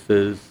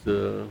witnesses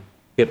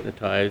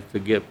hypnotized to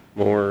get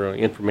more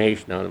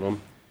information out of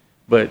them.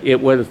 But it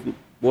wasn't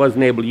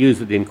able to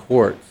use it in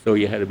court, so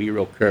you had to be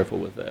real careful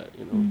with that,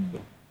 you know. So.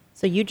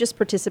 So you just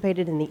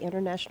participated in the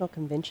International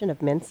Convention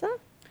of Mensa?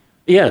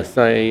 Yes,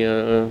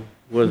 I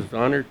was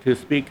honored to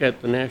speak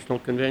at the National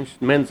Convention,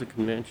 Mensa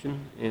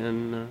Convention,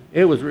 and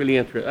it was really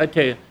interesting. I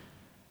tell you,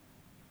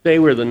 they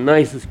were the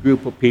nicest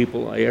group of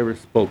people I ever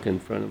spoke in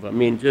front of. I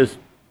mean, just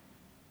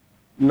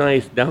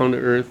nice,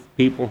 down-to-earth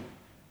people.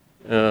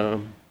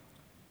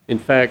 In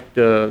fact,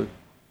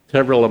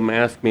 several of them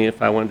asked me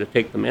if I wanted to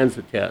take the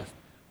Mensa test.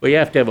 Well, you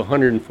have to have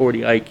 140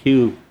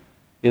 IQ,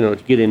 to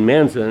get in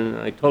Mensa. And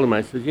I told them,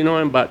 I said,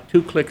 I'm about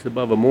 2 clicks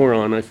above a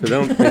moron. I said,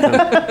 I don't think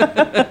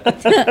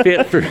I'm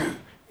fit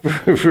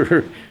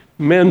for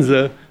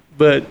Mensa.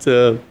 But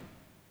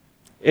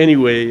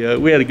anyway,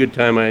 we had a good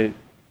time.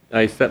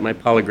 I set my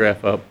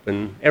polygraph up,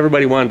 and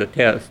everybody wanted to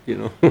test,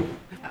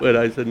 But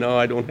I said, no,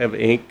 I don't have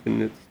ink,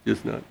 and it's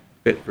just not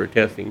fit for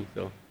testing.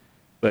 So,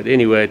 but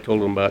anyway, I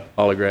told them about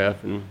the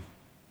polygraph and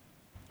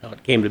how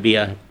it came to be.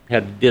 I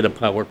did a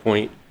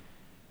PowerPoint,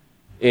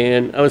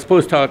 and I was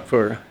supposed to talk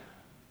for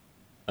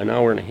an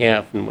hour and a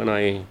half. And when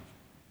I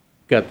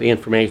got the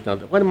information, I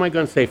thought, what am I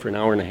going to say for an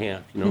hour and a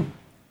half?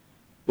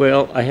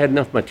 Well, I had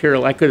enough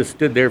material. I could have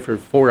stood there for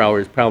 4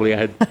 hours probably. I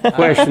had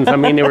questions. I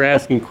mean, they were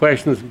asking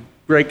questions,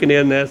 breaking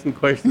in, asking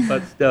questions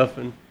about stuff,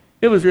 and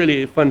it was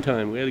really a fun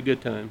time. We had a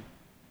good time.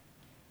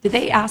 Did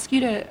they ask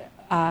you to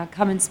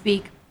come and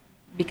speak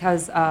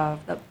because of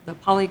the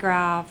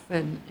polygraph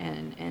and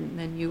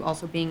then you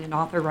also being an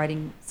author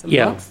writing some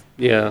books?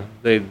 Yeah.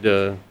 They'd,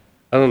 I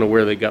don't know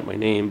where they got my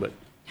name, but.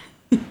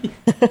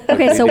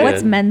 Okay, so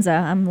what's did. Mensa?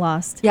 I'm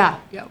lost. Yeah.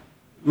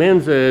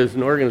 Mensa is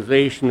an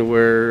organization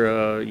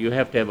where you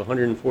have to have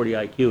 140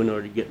 IQ in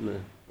order to get in the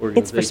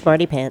organization. It's for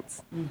smarty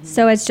pants.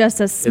 So it's just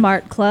a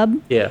smart club?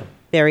 Yeah.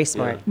 Very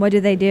smart. What do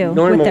they do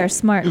Normal- with their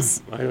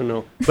smarts? I don't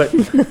know, but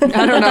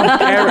I don't know.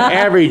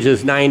 average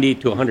is 90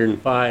 to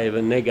 105,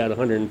 and they got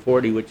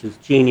 140, which is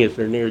genius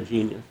or near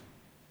genius.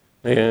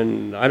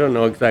 And I don't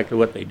know exactly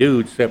what they do,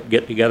 except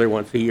get together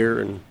once a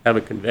year and have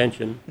a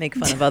convention. Make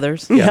fun of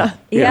others. Yeah.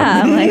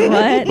 Yeah, I'm like,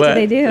 what But,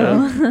 do they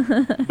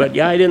do? But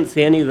yeah, I didn't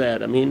see any of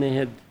that. I mean,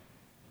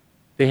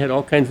 they had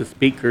all kinds of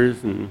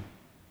speakers, and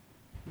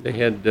they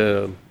had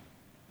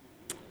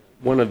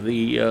one of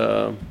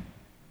the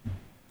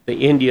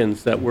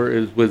Indians that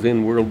was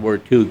in World War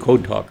II,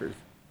 Code Talkers.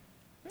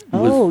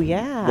 Oh, Was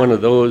yeah. One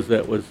of those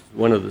that was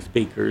one of the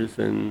speakers,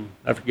 and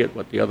I forget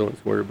what the other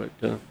ones were, but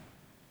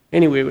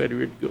anyway, we had a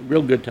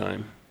real good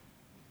time.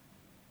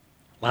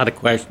 A lot of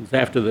questions.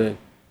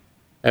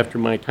 After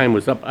my time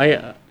was up,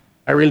 I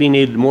really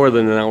needed more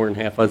than an hour and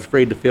a half. I was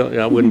afraid to fill it.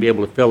 I wouldn't be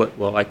able to fill it.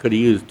 Well, I could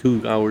have used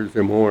 2 hours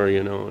or more,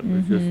 It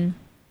was just,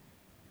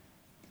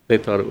 they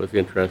thought it was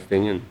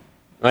interesting, and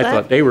I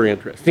thought they were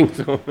interesting,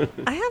 so.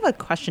 I have a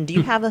question. Do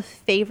you have a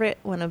favorite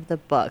one of the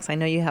books? I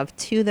know you have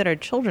 2 that are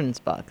children's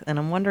books, and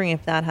I'm wondering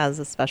if that has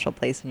a special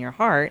place in your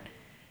heart.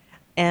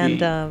 And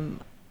tell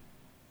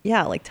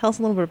us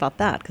a little bit about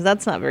that, because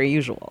that's not very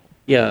usual.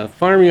 Yeah,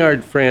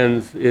 Farmyard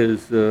Friends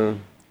is,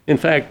 in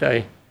fact,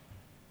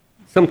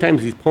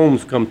 sometimes these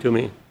poems come to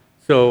me.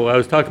 So I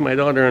was talking to my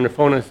daughter on the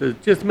phone, I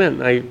said, just a minute,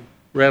 and I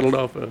rattled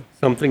off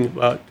something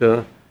about,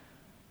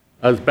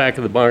 I was back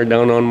of the barn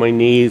down on my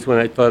knees when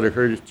I thought I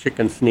heard a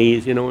chicken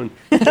sneeze, and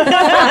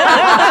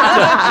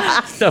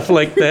stuff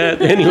like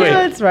that. Anyway.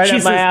 That's right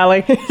up my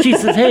alley. She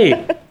says,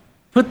 hey,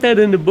 put that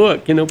in the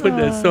book, put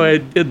that. So I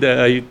did that.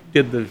 I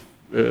did the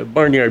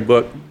Barnyard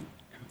book.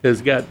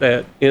 Has got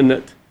that in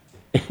it.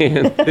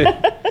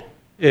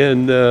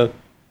 And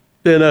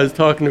then I was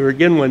talking to her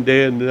again one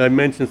day, and I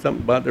mentioned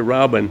something about the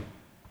robin.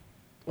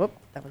 Whoop,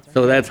 that was right.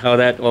 So that's how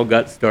that all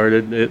got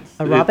started.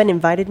 A robin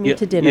invited me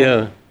to dinner.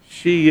 Yeah.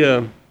 She,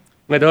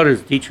 my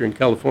daughter's a teacher in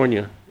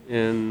California,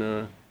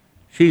 and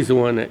she's the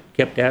one that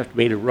kept after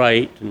me to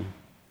write. And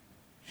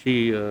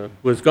she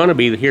was going to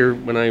be here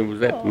when I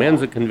was at the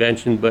Mensa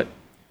convention, but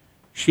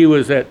she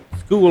was at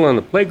school on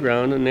the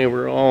playground, and they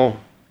were all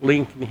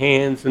linking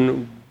hands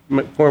and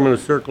forming a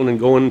circle and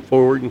going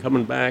forward and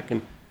coming back.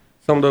 And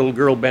some little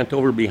girl bent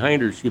over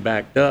behind her. She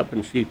backed up,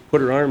 and she put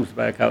her arms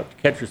back out to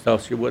catch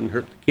herself so she wouldn't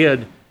hurt the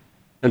kid,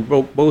 and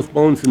broke both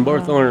bones in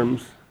both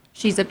arms.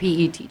 She's a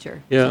PE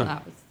teacher. Yeah. So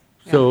that was,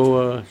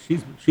 So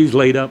she's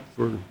laid up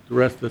for the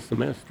rest of the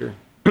semester,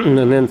 and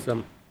then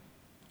some.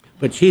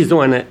 But she's the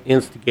one that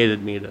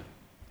instigated me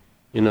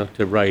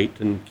to write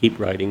and keep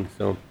writing.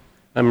 So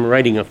I'm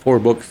writing a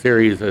 4-book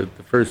series. The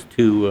first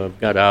 2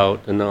 got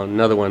out, and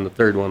another one, the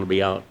third one, will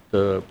be out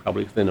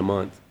probably within a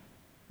month.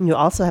 You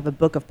also have a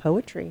book of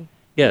poetry.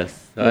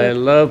 Yes, I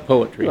love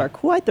poetry. You are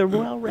quite the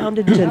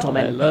well-rounded I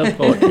gentleman. love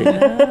poetry.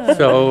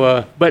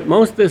 So, but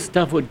most of this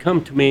stuff would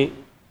come to me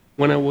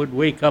when I would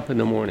wake up in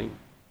the morning.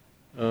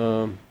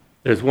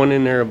 There's one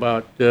in there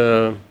about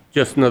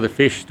just another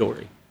fish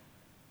story.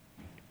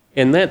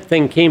 And that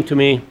thing came to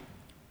me.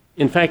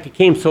 In fact, it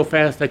came so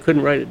fast I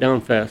couldn't write it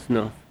down fast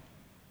enough.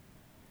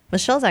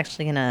 Michelle's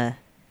actually going to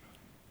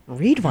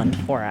read one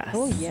for us.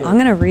 Oh, yeah. I'm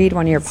going to read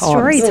one of your poems.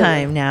 Story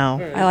time now.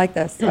 I like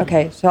this.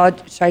 Okay, so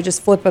should I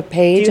just flip a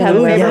page? Do you have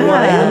and a favorite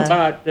Yeah.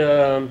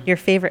 About Your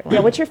favorite one.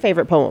 Yeah, what's your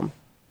favorite poem?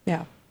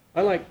 Yeah.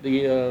 I like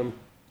the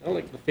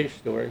fish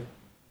story.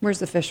 Where's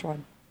the fish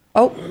one?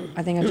 Oh,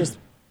 I think I just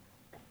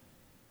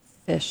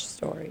fish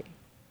story.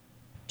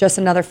 Just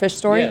another fish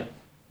story? Yeah.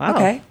 Wow.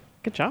 Okay.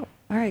 Good job.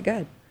 All right,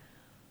 good.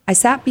 I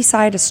sat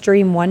beside a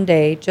stream one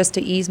day just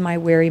to ease my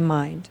weary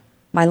mind.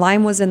 My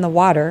line was in the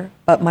water,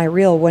 but my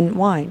reel wouldn't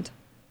wind.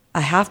 A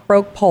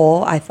half-broke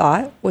pole, I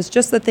thought, was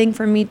just the thing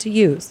for me to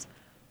use,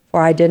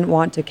 for I didn't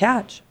want to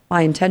catch.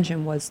 My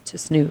intention was to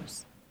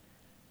snooze.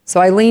 So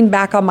I leaned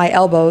back on my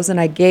elbows and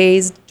I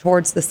gazed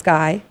towards the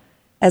sky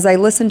as I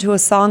listened to a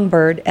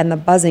songbird and the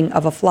buzzing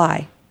of a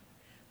fly.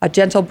 A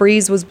gentle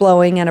breeze was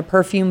blowing and a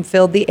perfume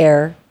filled the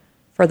air,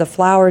 for the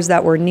flowers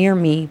that were near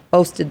me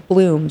boasted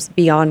blooms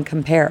beyond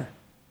compare.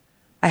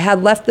 I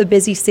had left the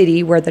busy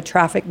city where the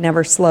traffic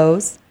never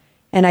slows,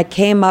 and I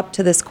came up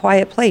to this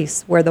quiet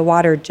place where the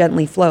water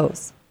gently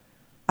flows.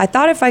 I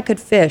thought if I could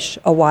fish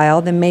a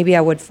while, then maybe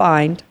I would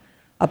find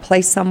a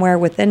place somewhere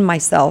within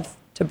myself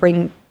to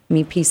bring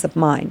me peace of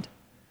mind.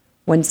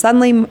 When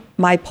suddenly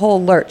my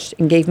pole lurched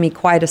and gave me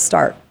quite a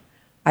start.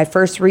 I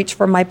first reached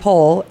for my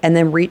pole and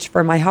then reached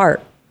for my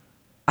heart.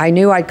 I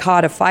knew I'd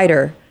caught a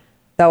fighter,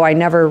 though I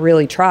never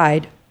really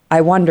tried.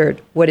 I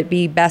wondered, would it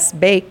be best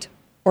baked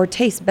or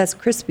taste best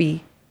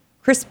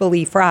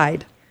crispily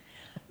fried?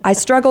 I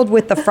struggled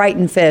with the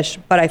frightened fish,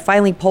 but I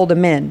finally pulled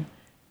him in.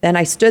 Then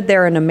I stood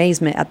there in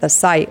amazement at the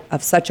sight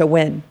of such a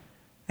win.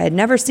 I had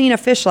never seen a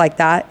fish like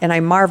that, and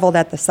I marveled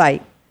at the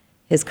sight.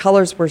 His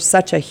colors were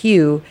such a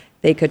hue,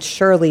 they could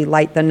surely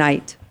light the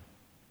night.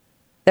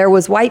 There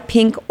was white,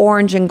 pink,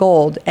 orange, and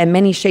gold, and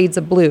many shades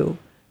of blue,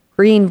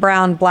 green,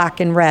 brown, black,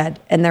 and red,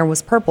 and there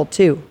was purple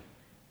too.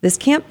 This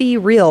can't be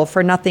real,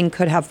 for nothing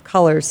could have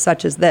colors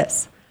such as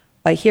this.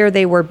 But here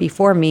they were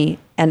before me,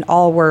 and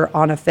all were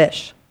on a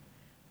fish.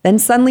 Then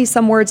suddenly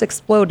some words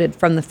exploded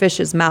from the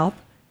fish's mouth.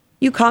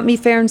 "You caught me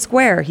fair and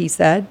square," he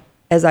said,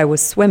 as I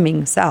was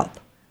swimming south.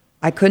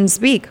 I couldn't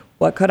speak.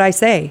 What could I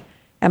say?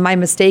 Am I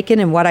mistaken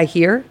in what I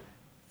hear?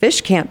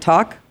 Fish can't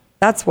talk.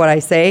 That's what I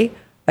say.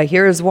 But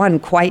here is one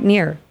quite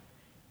near.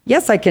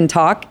 Yes, I can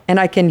talk, and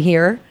I can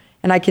hear,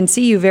 and I can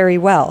see you very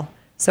well.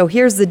 So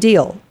here's the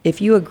deal. If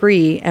you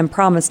agree and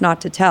promise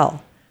not to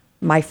tell,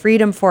 my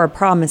freedom for a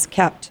promise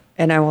kept,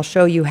 and I will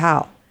show you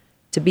how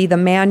to be the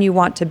man you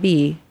want to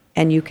be,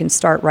 and you can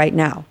start right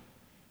now.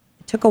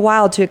 It took a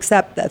while to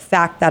accept the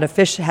fact that a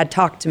fish had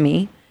talked to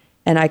me,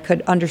 and I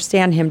could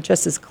understand him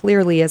just as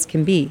clearly as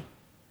can be.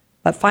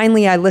 But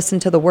finally I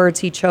listened to the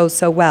words he chose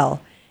so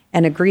well,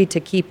 and agreed to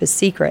keep his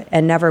secret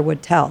and never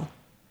would tell.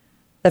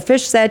 The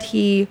fish said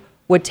he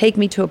would take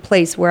me to a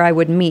place where I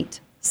would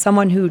meet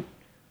someone who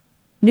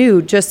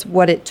knew just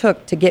what it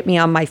took to get me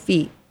on my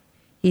feet.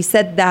 He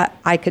said that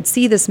I could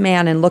see this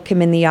man and look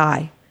him in the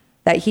eye,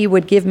 that he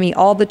would give me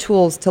all the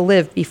tools to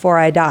live before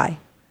I die.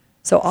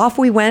 So off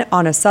we went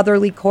on a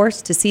southerly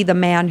course to see the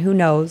man who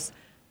knows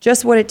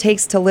just what it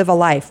takes to live a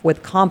life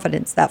with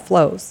confidence that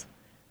flows.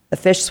 The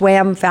fish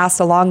swam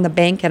fast along the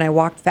bank and I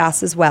walked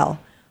fast as well.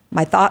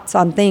 My thoughts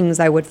on things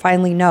I would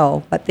finally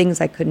know, but things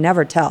I could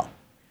never tell.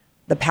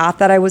 The path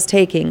that I was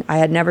taking I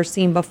had never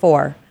seen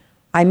before.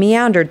 I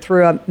meandered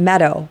through a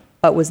meadow,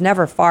 but was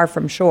never far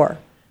from shore.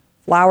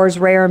 Flowers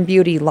rare in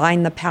beauty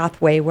lined the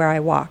pathway where I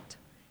walked.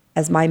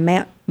 As my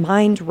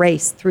mind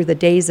raced through the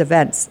day's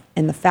events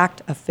and the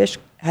fact a fish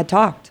had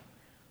talked.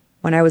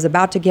 When I was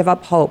about to give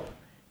up hope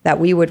that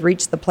we would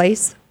reach the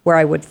place where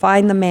I would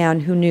find the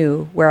man who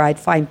knew where I'd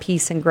find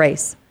peace and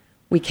grace,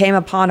 we came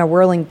upon a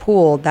whirling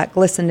pool that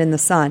glistened in the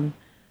sun,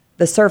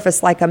 the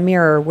surface like a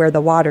mirror where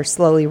the water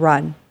slowly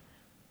run.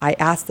 I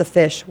asked the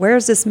fish, "Where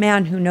is this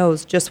man who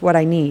knows just what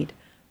I need?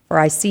 For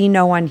I see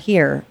no one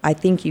here. I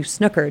think you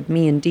snookered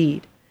me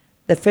indeed."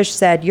 The fish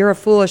said, "You're a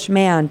foolish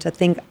man to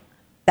think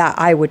that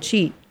I would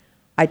cheat.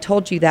 I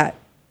told you that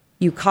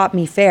you caught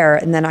me fair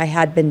and then I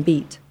had been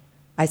beat.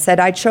 I said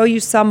I'd show you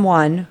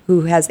someone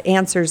who has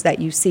answers that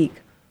you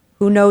seek,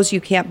 who knows you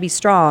can't be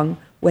strong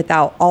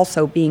without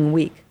also being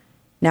weak.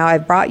 Now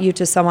I've brought you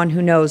to someone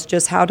who knows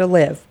just how to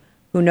live,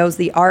 who knows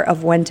the art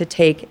of when to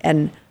take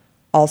and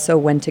also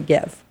when to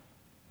give."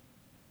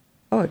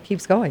 Oh, it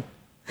keeps going.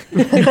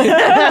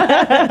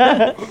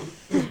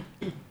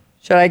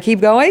 Should I keep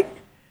going?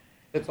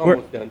 It's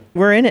almost done.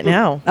 We're in it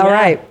now. All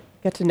right.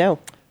 Get to know.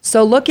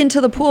 So look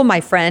into the pool,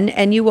 my friend,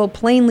 and you will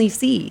plainly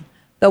see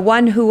the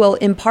one who will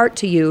impart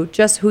to you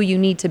just who you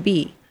need to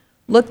be.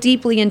 Look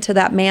deeply into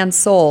that man's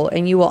soul,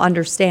 and you will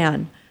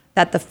understand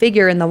that the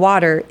figure in the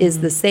water is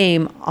the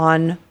same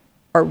on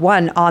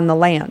the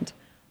land.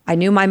 I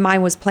knew my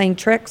mind was playing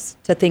tricks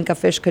to think a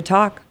fish could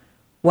talk.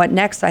 What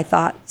next, I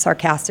thought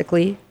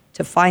sarcastically,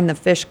 to find the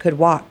fish could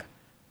walk.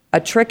 A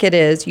trick it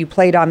is you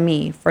played on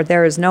me, for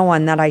there is no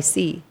one that I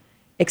see,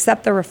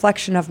 except the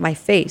reflection of my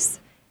face,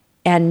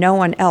 and no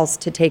one else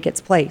to take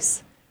its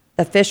place.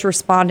 The fish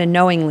responded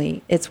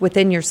knowingly, "It's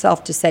within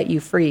yourself to set you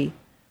free.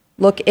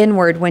 Look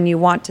inward when you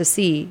want to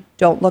see.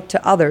 Don't look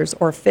to others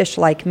or fish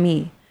like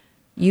me.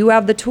 You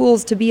have the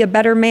tools to be a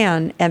better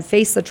man and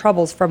face the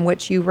troubles from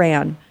which you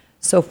ran.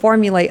 So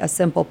formulate a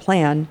simple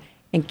plan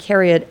and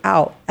carry it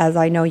out as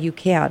I know you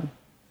can."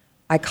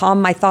 I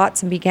calmed my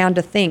thoughts and began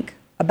to think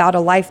about a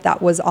life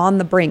that was on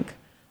the brink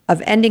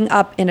of ending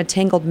up in a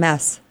tangled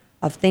mess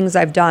of things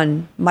I've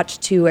done much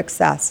to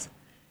excess.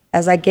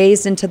 As I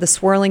gazed into the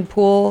swirling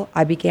pool,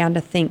 I began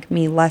to think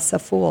me less a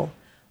fool,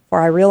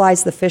 for I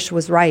realized the fish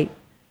was right,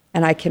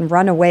 and I can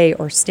run away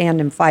or stand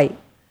and fight.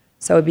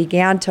 So I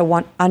began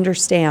to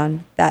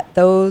understand that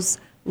those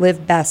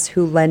live best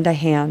who lend a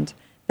hand,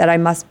 that I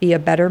must be a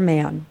better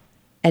man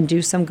and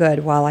do some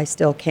good while I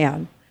still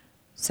can.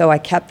 So I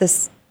kept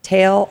this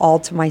tale all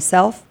to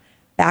myself,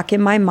 back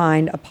in my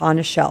mind upon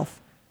a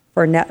shelf,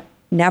 for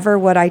never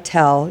would I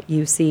tell,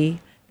 you see,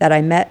 that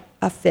I met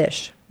a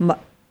fish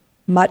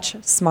much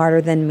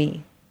smarter than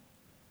me.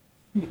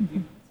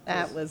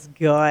 That was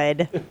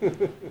good.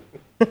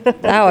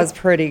 That was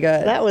pretty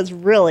good. That was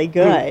really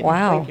good.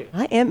 Wow.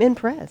 I am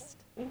impressed.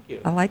 Thank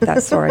you. I like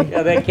that story.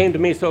 Yeah, that came to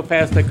me so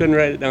fast I couldn't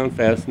write it down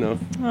fast enough.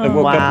 I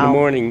woke up in Wow. the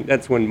morning.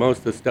 That's when most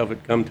of the stuff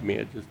had come to me.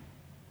 It just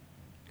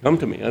come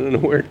to me. I don't know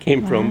where it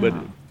came from, but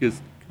it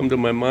just come to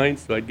my mind,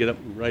 so I'd get up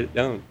and write it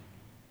down.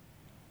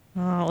 Oh,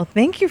 well,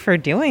 thank you for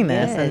doing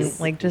this Yes. and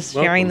like just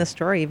Welcome. sharing the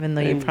story, even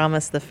though you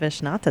promised the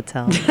fish not to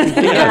tell.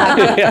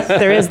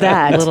 There is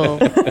that. A little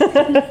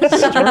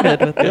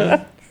started with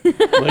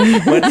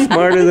it. Much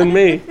smarter than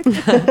me.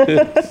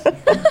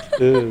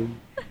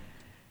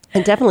 I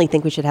definitely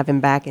think we should have him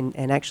back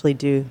and actually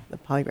do the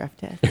polygraph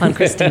test. On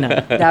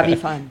Christina. That'd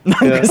be fun.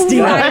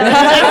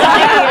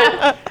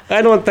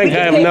 I don't think I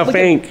have enough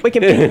ink. We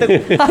can pick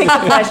the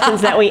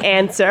questions that we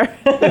answer.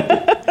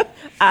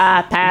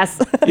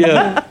 Pass.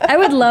 Yeah. I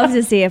would love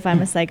to see if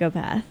I'm a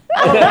psychopath.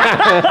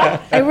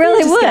 I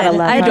really would. gotta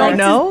love I'd her. like You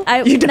don't to,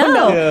 I, You don't no.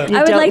 know? Yeah. You I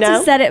would don't like know?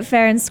 to set it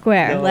fair and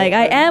square. No. Like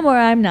I am or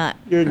I'm not.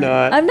 You're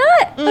not. I'm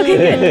not. Okay,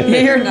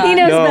 good. You're not. He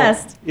knows No.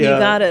 best. Yeah. You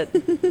got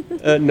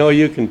it. No,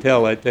 you can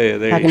tell, I tell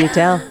you. How can you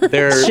tell?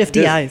 They're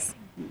Shifty this- eyes.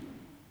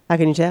 How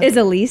can you tell? Is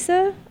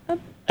Elisa a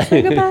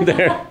psychopath?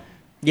 They're,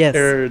 Yes.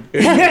 they're, He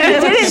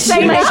didn't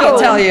say no. She'll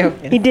tell you.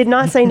 He did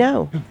not say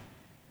no.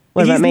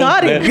 What He's about me?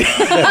 nodding. He's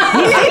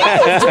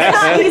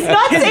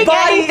not saying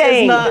body is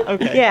anything. not-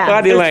 okay. Yeah.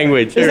 body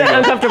language. There's There that you go.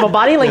 uncomfortable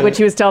body language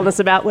he was telling us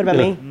about. What about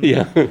me?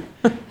 Yeah. See,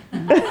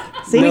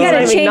 We he's not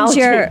gotta even change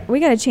your. acknowledging. We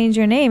gotta change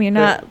your name. You're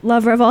not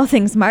lover of all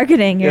things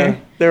marketing. You're Yeah.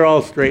 They're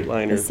all straight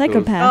liners. A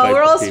psychopath. Oh, those we're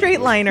type all of people.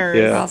 straight liners.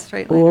 Yeah. All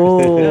straight line.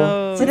 Oh.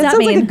 Oh, What's That that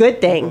sounds like a mean? good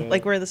thing.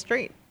 like we're the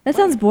straight. That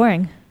sounds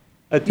boring.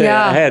 I tell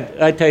Yeah. you,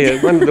 I tell you,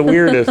 one of the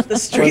weirdest. The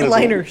straight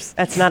liners.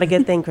 That's not a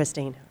good thing,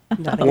 Christine.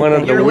 Not a good One of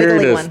thing. the You're legally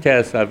weirdest one.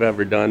 tests I've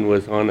ever done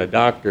was on a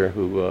doctor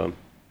who,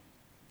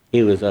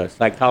 he was a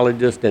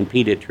psychologist and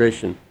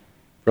pediatrician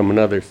from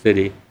another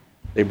city.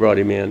 They brought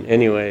him in.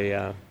 Anyway,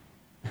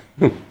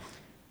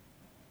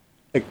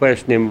 I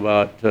questioned him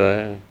about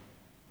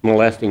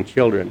molesting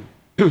children.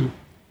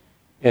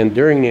 And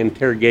during the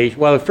interrogation,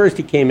 well, at first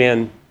he came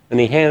in and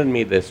he handed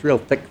me this real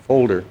thick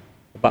folder,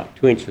 about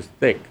 2 inches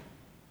thick.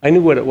 I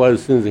knew what it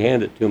was as soon as he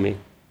handed it to me.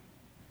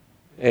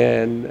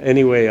 And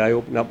anyway, I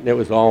opened up and it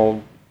was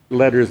all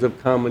letters of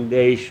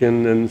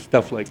commendation and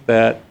stuff like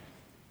that.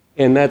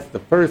 And that's the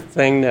first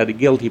thing that a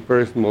guilty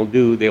person will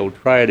do. They'll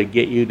try to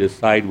get you to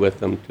side with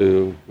them,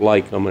 to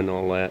like them and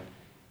all that.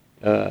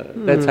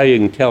 That's how you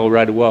can tell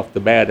right off the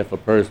bat if a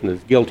person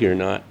is guilty or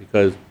not,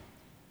 because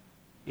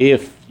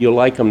if you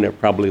like them, they're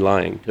probably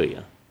lying to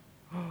you.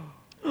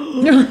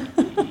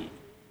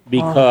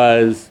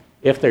 Because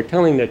if they're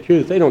telling the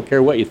truth, they don't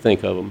care what you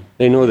think of them.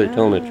 They know they're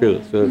telling the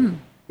truth, so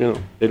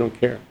they don't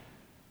care.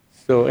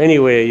 So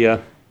anyway,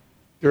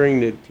 during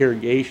the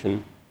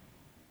interrogation,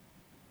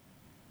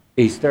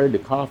 he started to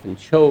cough and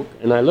choke,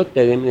 and I looked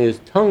at him, and his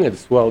tongue had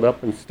swelled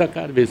up and stuck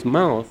out of his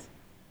mouth,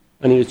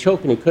 and he was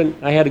choking. He couldn't.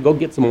 I had to go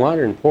get some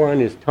water and pour on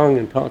his tongue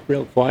and talk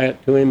real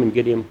quiet to him and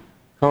get him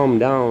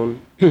calmed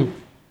down.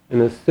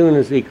 And as soon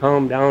as he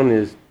calmed down,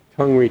 his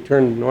tongue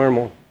returned to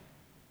normal.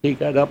 He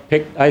got up,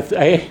 picked.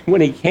 When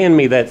he handed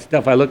me that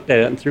stuff, I looked at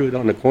it and threw it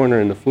on the corner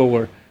in the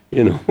floor,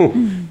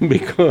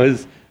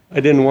 because I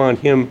didn't want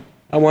him.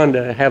 I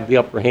wanted to have the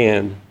upper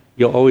hand.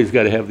 You always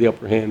got to have the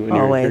upper hand when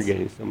you're Always.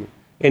 interrogating someone.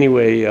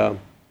 Anyway,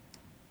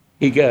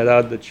 he got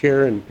out of the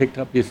chair and picked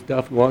up his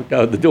stuff and walked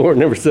out the door and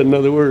never said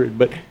another word.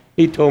 But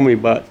he told me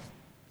about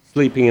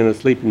sleeping in a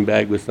sleeping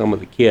bag with some of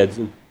the kids.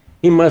 And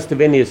he must have,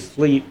 in his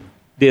sleep,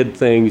 did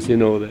things,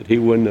 that he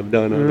wouldn't have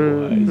done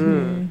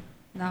otherwise.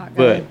 Not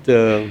good.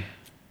 But,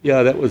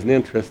 yeah, that was an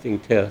interesting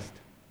test.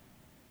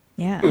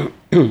 Yeah.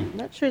 I'm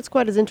not sure it's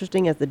quite as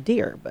interesting as the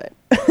deer, but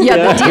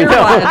Yeah, the deer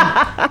one.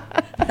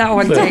 That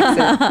one takes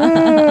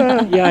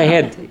it. Yeah, I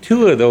had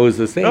 2 of those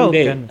the same Oh,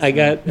 day. goodness. I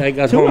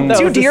got home. those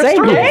the deer same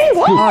throws? day?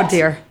 What? Oh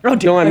dear. No,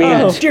 I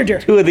mean, dear.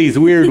 2 of these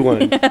weird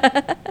ones.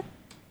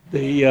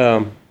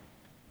 I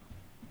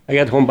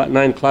got home about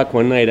 9 o'clock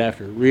one night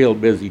after a real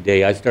busy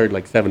day. I started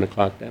like 7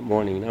 o'clock that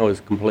morning, and I was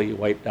completely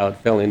wiped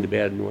out, fell into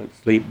bed and went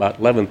to sleep. About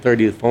 11:30,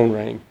 the phone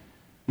rang.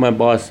 My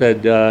boss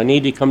said, I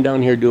need you to come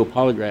down here and do a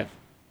polygraph.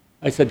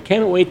 I said,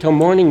 can't it wait till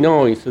morning?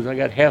 No, he says, I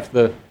got half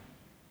the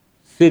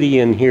city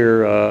in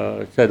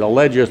here, said a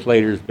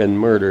legislator's been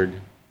murdered,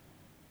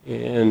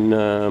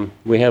 and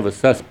we have a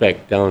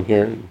suspect down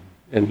here,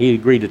 and he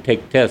agreed to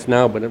take the test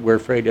now, but we're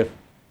afraid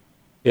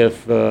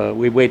if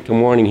we wait till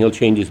morning, he'll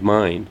change his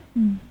mind,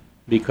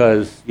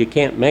 because you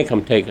can't make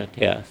him take a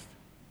test.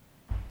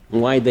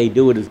 Why they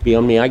do it is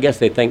beyond me. I guess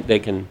they think they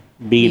can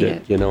beat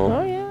it, you know.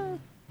 Oh, yeah.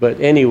 But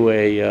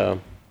anyway,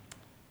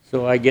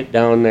 so I get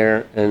down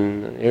there,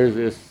 and there's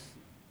this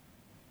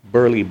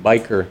burly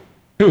biker.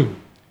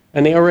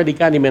 And they already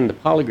got him in the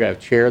polygraph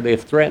chair.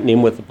 They've threatened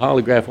him with the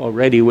polygraph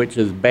already, which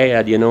is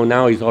bad. You know,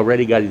 now he's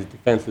already got his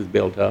defenses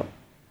built up.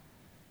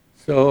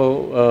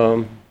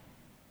 So,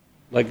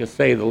 like I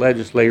say, the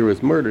legislator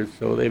was murdered,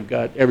 so they've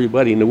got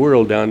everybody in the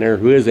world down there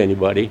who is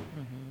anybody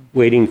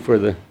waiting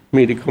for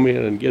me to come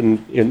in and get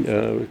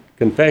in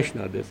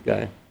confession of this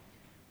guy.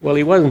 Well,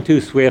 he wasn't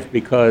too swift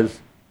because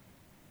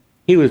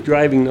he was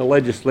driving the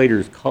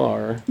legislator's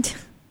car,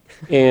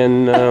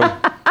 and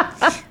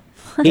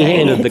he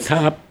handed the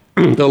cop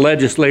the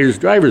legislator's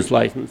driver's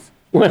license.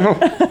 Well,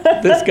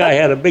 this guy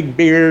had a big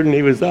beard, and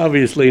he was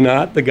obviously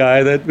not the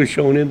guy that was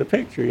shown in the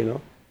picture, you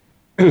know.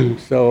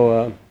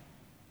 So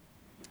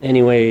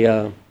anyway,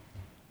 I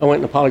went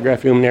in the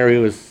polygraph room there. He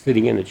was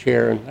sitting in a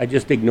chair, and I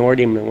just ignored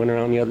him and went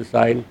around the other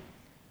side,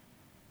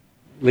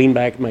 leaned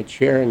back in my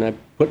chair, and I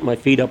put my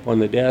feet up on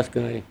the desk,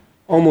 and I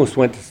almost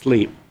went to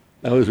sleep.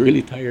 I was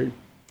really tired.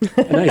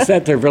 And I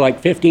sat there for like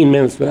 15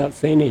 minutes without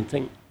saying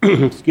anything.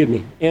 Excuse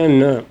me.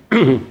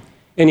 And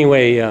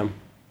anyway,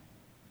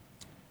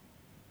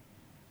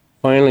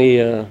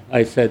 finally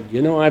I said,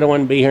 you know, I don't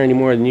want to be here any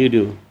more than you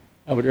do.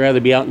 I would rather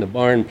be out in the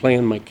barn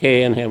playing my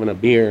K and having a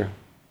beer.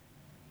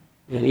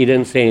 And he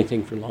didn't say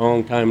anything for a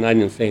long time, and I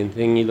didn't say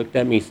anything. He looked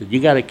at me, he said, you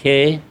got a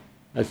K?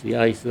 I said,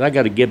 yeah. He said, I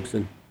got a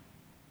Gibson.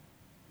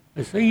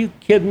 I said, are you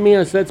kidding me?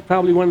 I said, it's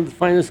probably one of the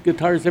finest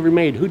guitars ever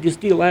made. Who'd you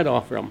steal that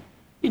off from?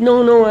 He said,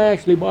 no, I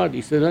actually bought it.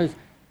 He said, of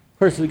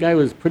course, the guy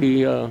was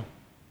pretty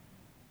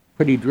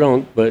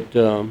drunk, but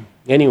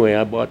anyway,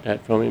 I bought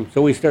that from him.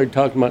 So we started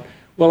talking about,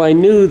 well, I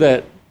knew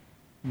that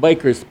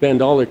bikers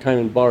spend all their time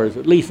in bars,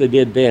 at least they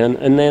did then,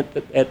 and that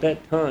at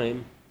that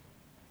time,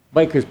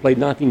 bikers played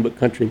nothing but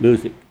country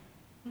music.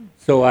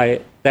 So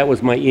that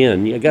was my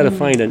in. You got to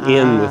find an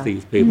in with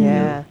these people.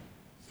 Yeah.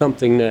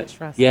 Something that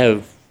you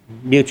have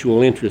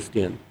mutual interest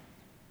in.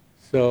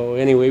 So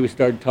anyway, we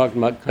started talking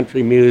about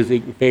country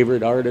music and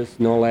favorite artists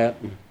and all that.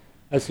 And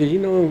I said, you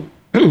know,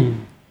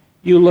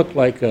 you look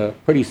like a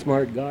pretty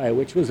smart guy,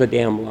 which was a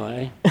damn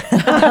lie.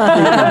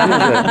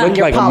 Looked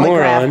Your like a polygraph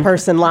moron.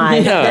 person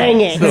lied. Yeah.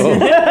 Dang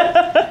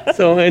it.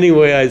 So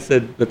anyway, I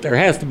said, but there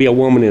has to be a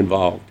woman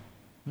involved.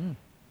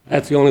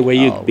 That's the only way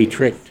you could be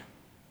tricked.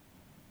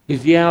 He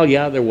says,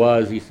 yeah, there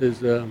was. He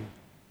says,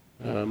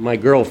 my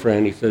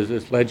girlfriend, he says,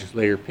 this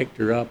legislator picked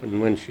her up,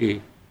 and when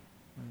he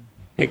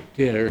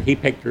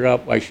picked her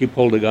up, why she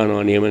pulled a gun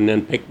on him and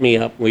then picked me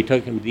up. We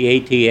took him to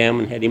the ATM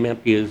and had him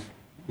empty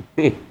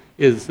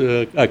his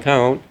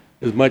account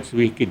as much as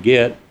we could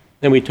get.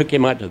 Then we took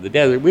him out to the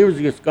desert. We were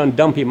just going to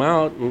dump him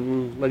out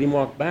and let him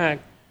walk back.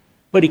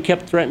 But he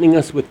kept threatening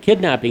us with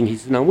kidnapping. He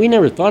said, now, we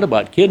never thought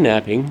about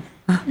kidnapping.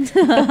 He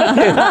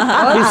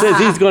says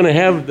he's going to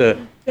have the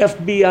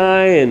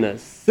FBI and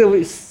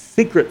the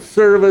Secret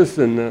Service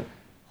and the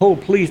whole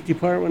police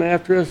department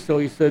after us. So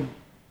he said,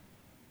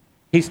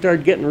 he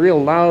started getting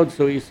real loud,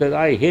 so he said,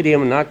 I hit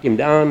him and knocked him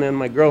down, and then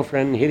my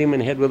girlfriend hit him in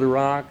the head with a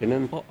rock, and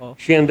then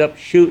she ended up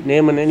shooting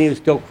him, and then he was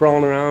still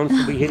crawling around,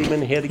 so we hit him in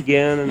the head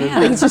again. And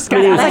then Things just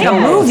got like a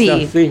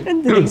movie.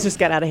 Things just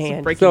got out of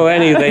hand. So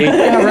anyway,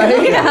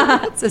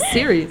 It's a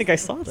series. I think I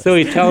saw this. so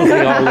he tells me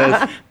all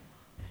this.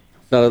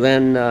 So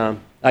then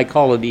I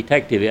call a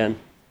detective in,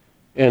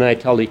 and I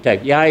tell the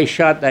detective, yeah, I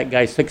shot that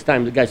guy 6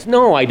 times. The guy says,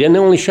 no, I didn't. I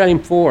only shot him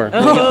 4.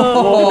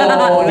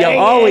 Oh, You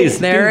always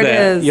There do it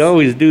that. is. You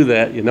always do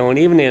that, you know. And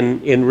even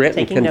in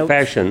written Taking notes.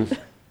 confessions,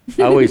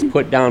 I always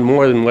put down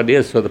more than what it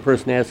is, so the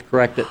person has to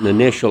correct it and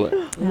initial it.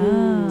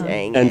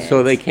 Dang And it.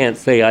 so they can't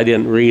say I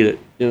didn't read it,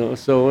 you know.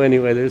 So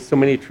anyway, there's so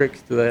many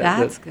tricks to that.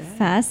 That's that- good.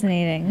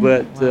 Fascinating.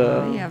 But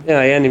Yeah. yeah,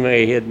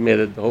 anyway, he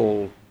admitted the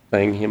whole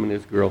thing, him and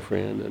his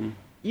girlfriend, and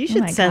You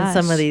should my send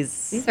some gosh. of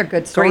these These are good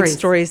great stories.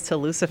 stories to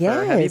Lucifer.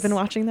 Have you Yes. been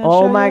watching that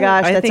Oh show my yet?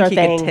 gosh, I that's think our he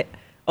thing. could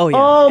oh yeah.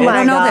 Oh It's- my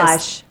don't know this.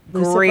 gosh.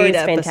 Lucifer Great is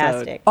episode.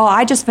 fantastic. Oh,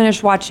 I just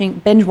finished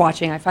binge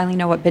watching. I finally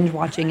know what binge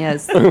watching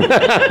is.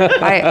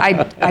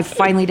 I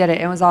finally did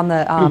it. It was on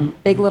the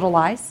Big Little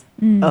Lies.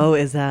 Oh,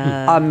 is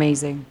that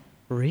Amazing.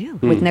 real?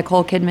 With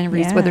Nicole Kidman and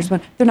Reese Yeah.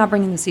 Witherspoon. They're not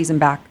bringing the season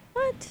back.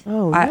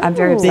 Oh, I'm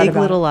very no. upset Big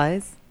about Little it.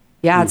 Lies.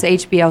 Yeah, it's an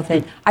HBO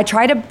thing. I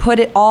try to put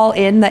it all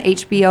in the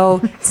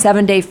HBO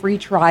 7-day free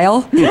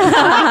trial, but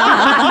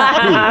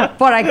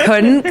I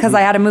couldn't because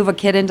I had to move a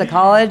kid into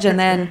college, and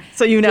then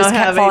So you now just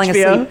kept have falling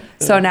HBO? asleep.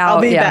 So now,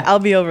 I'll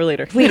be over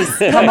later. please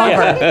come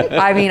over.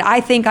 I mean,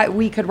 I think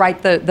we could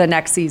write the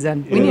next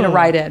season. We need to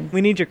write in.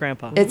 We need your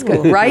grandpa. It's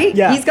good, right?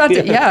 Yeah. He's got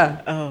to,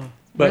 yeah.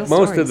 But Real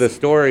most stories. of the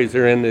stories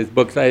are in these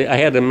books. I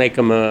had to make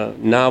them a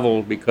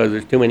novel because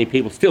there's too many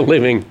people still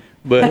living.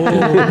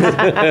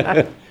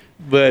 But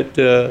but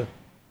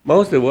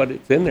most of what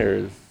it's in there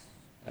is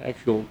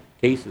actual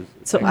cases.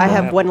 So It's I actual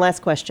have one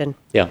last question.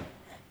 Yeah.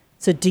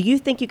 So do you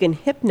think you can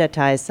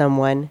hypnotize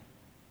someone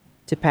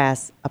to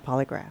pass a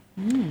polygraph?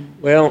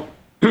 Well,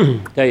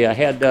 tell you, I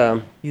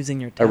had Using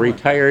your a talent.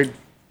 retired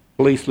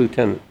police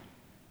lieutenant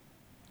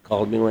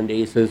called me one day.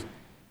 He says,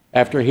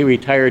 after he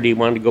retired, he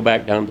wanted to go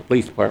back down to the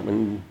police department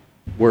and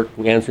work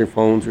answering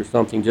phones or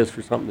something, just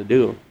for something to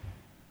do.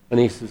 And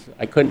he says,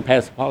 I couldn't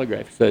pass the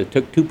polygraph. He said, it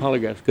took 2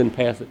 polygraphs, couldn't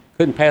pass it.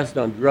 Couldn't pass it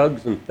on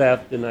drugs and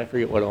theft, and I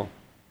forget what all.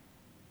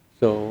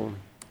 So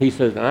he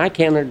says, I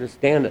can't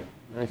understand it.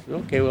 And I said,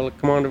 okay, well,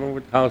 come on over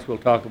to the house, we'll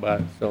talk about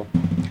it. So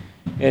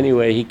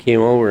anyway, he came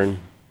over and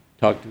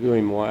talked to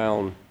him a while,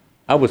 and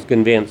I was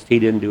convinced he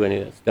didn't do any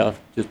of that stuff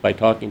just by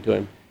talking to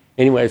him.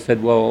 Anyway, I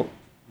said, well,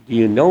 do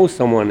you know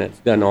someone that's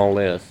done all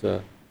this?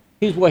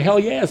 He said, well, hell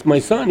yes, my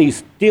son,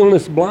 he's stealing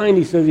us blind.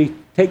 He says he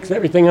takes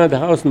everything out of the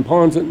house and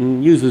pawns it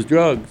and uses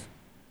drugs.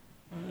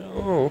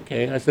 Oh,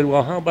 okay. I said,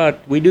 well, how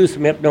about we do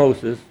some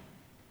hypnosis,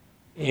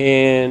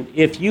 and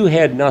if you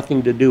had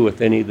nothing to do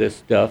with any of this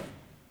stuff,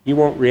 you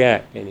won't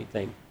react to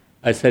anything.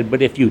 I said,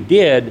 but if you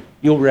did,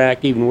 you'll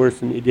react even worse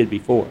than you did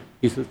before.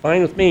 He said,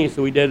 fine with me.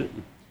 So we did it.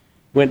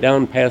 Went down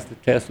and passed the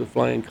test with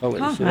flying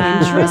colors.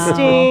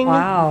 Interesting.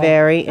 Wow.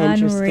 Very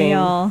interesting.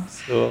 Unreal.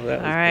 So that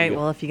was All right. good.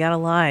 Well, if you got to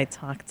lie,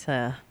 talk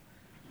to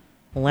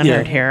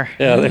Leonard here.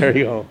 Yeah, there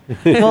you go.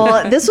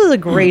 Well, this was a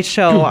great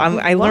show.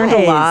 I learned a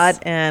Was. lot,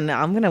 and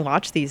I'm going to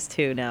watch these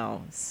 2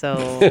 now. So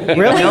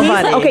Really?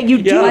 nobody. Okay,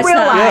 you do Yeah. Watch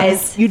that.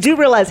 realize. You do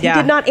realize Yeah.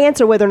 he did not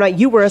answer whether or not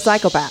you were a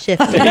psychopath. You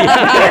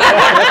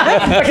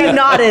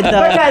nodded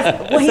though.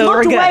 Because he So we're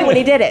looked away good. when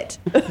he did it.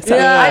 So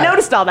Yeah. I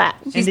noticed all that.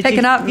 She's did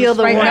picking you up, feel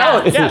the writing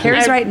warmth? notes.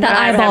 Carrie's writing The notes.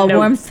 eyeball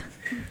warmth.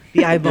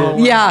 The eyeball.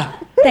 Yeah.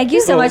 Thank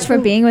you so much for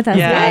being with us,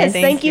 Yeah, guys.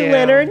 Thank you, you.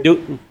 Leonard.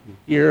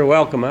 You're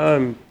welcome.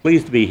 I'm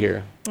pleased to be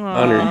here.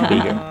 Honored to be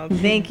here. Oh,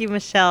 thank you,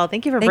 Michelle.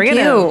 Thank you for Thank bringing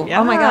you. him.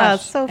 Oh my Yeah,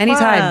 gosh. so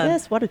Anytime. fun.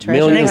 Yes, what a treasure.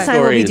 Million Next time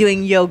we'll be stories.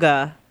 doing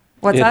yoga.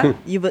 What's that?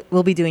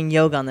 We'll be doing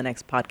yoga on the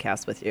next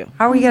podcast with you.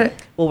 How are we going to?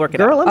 We'll work it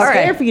Girl, out. I'm All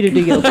right. scared for you to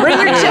do yoga. Bring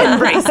your chin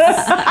brace.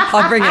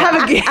 I'll bring it.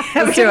 Have a good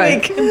Let's do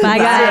it. week. Bye,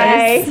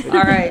 guys.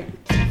 All right.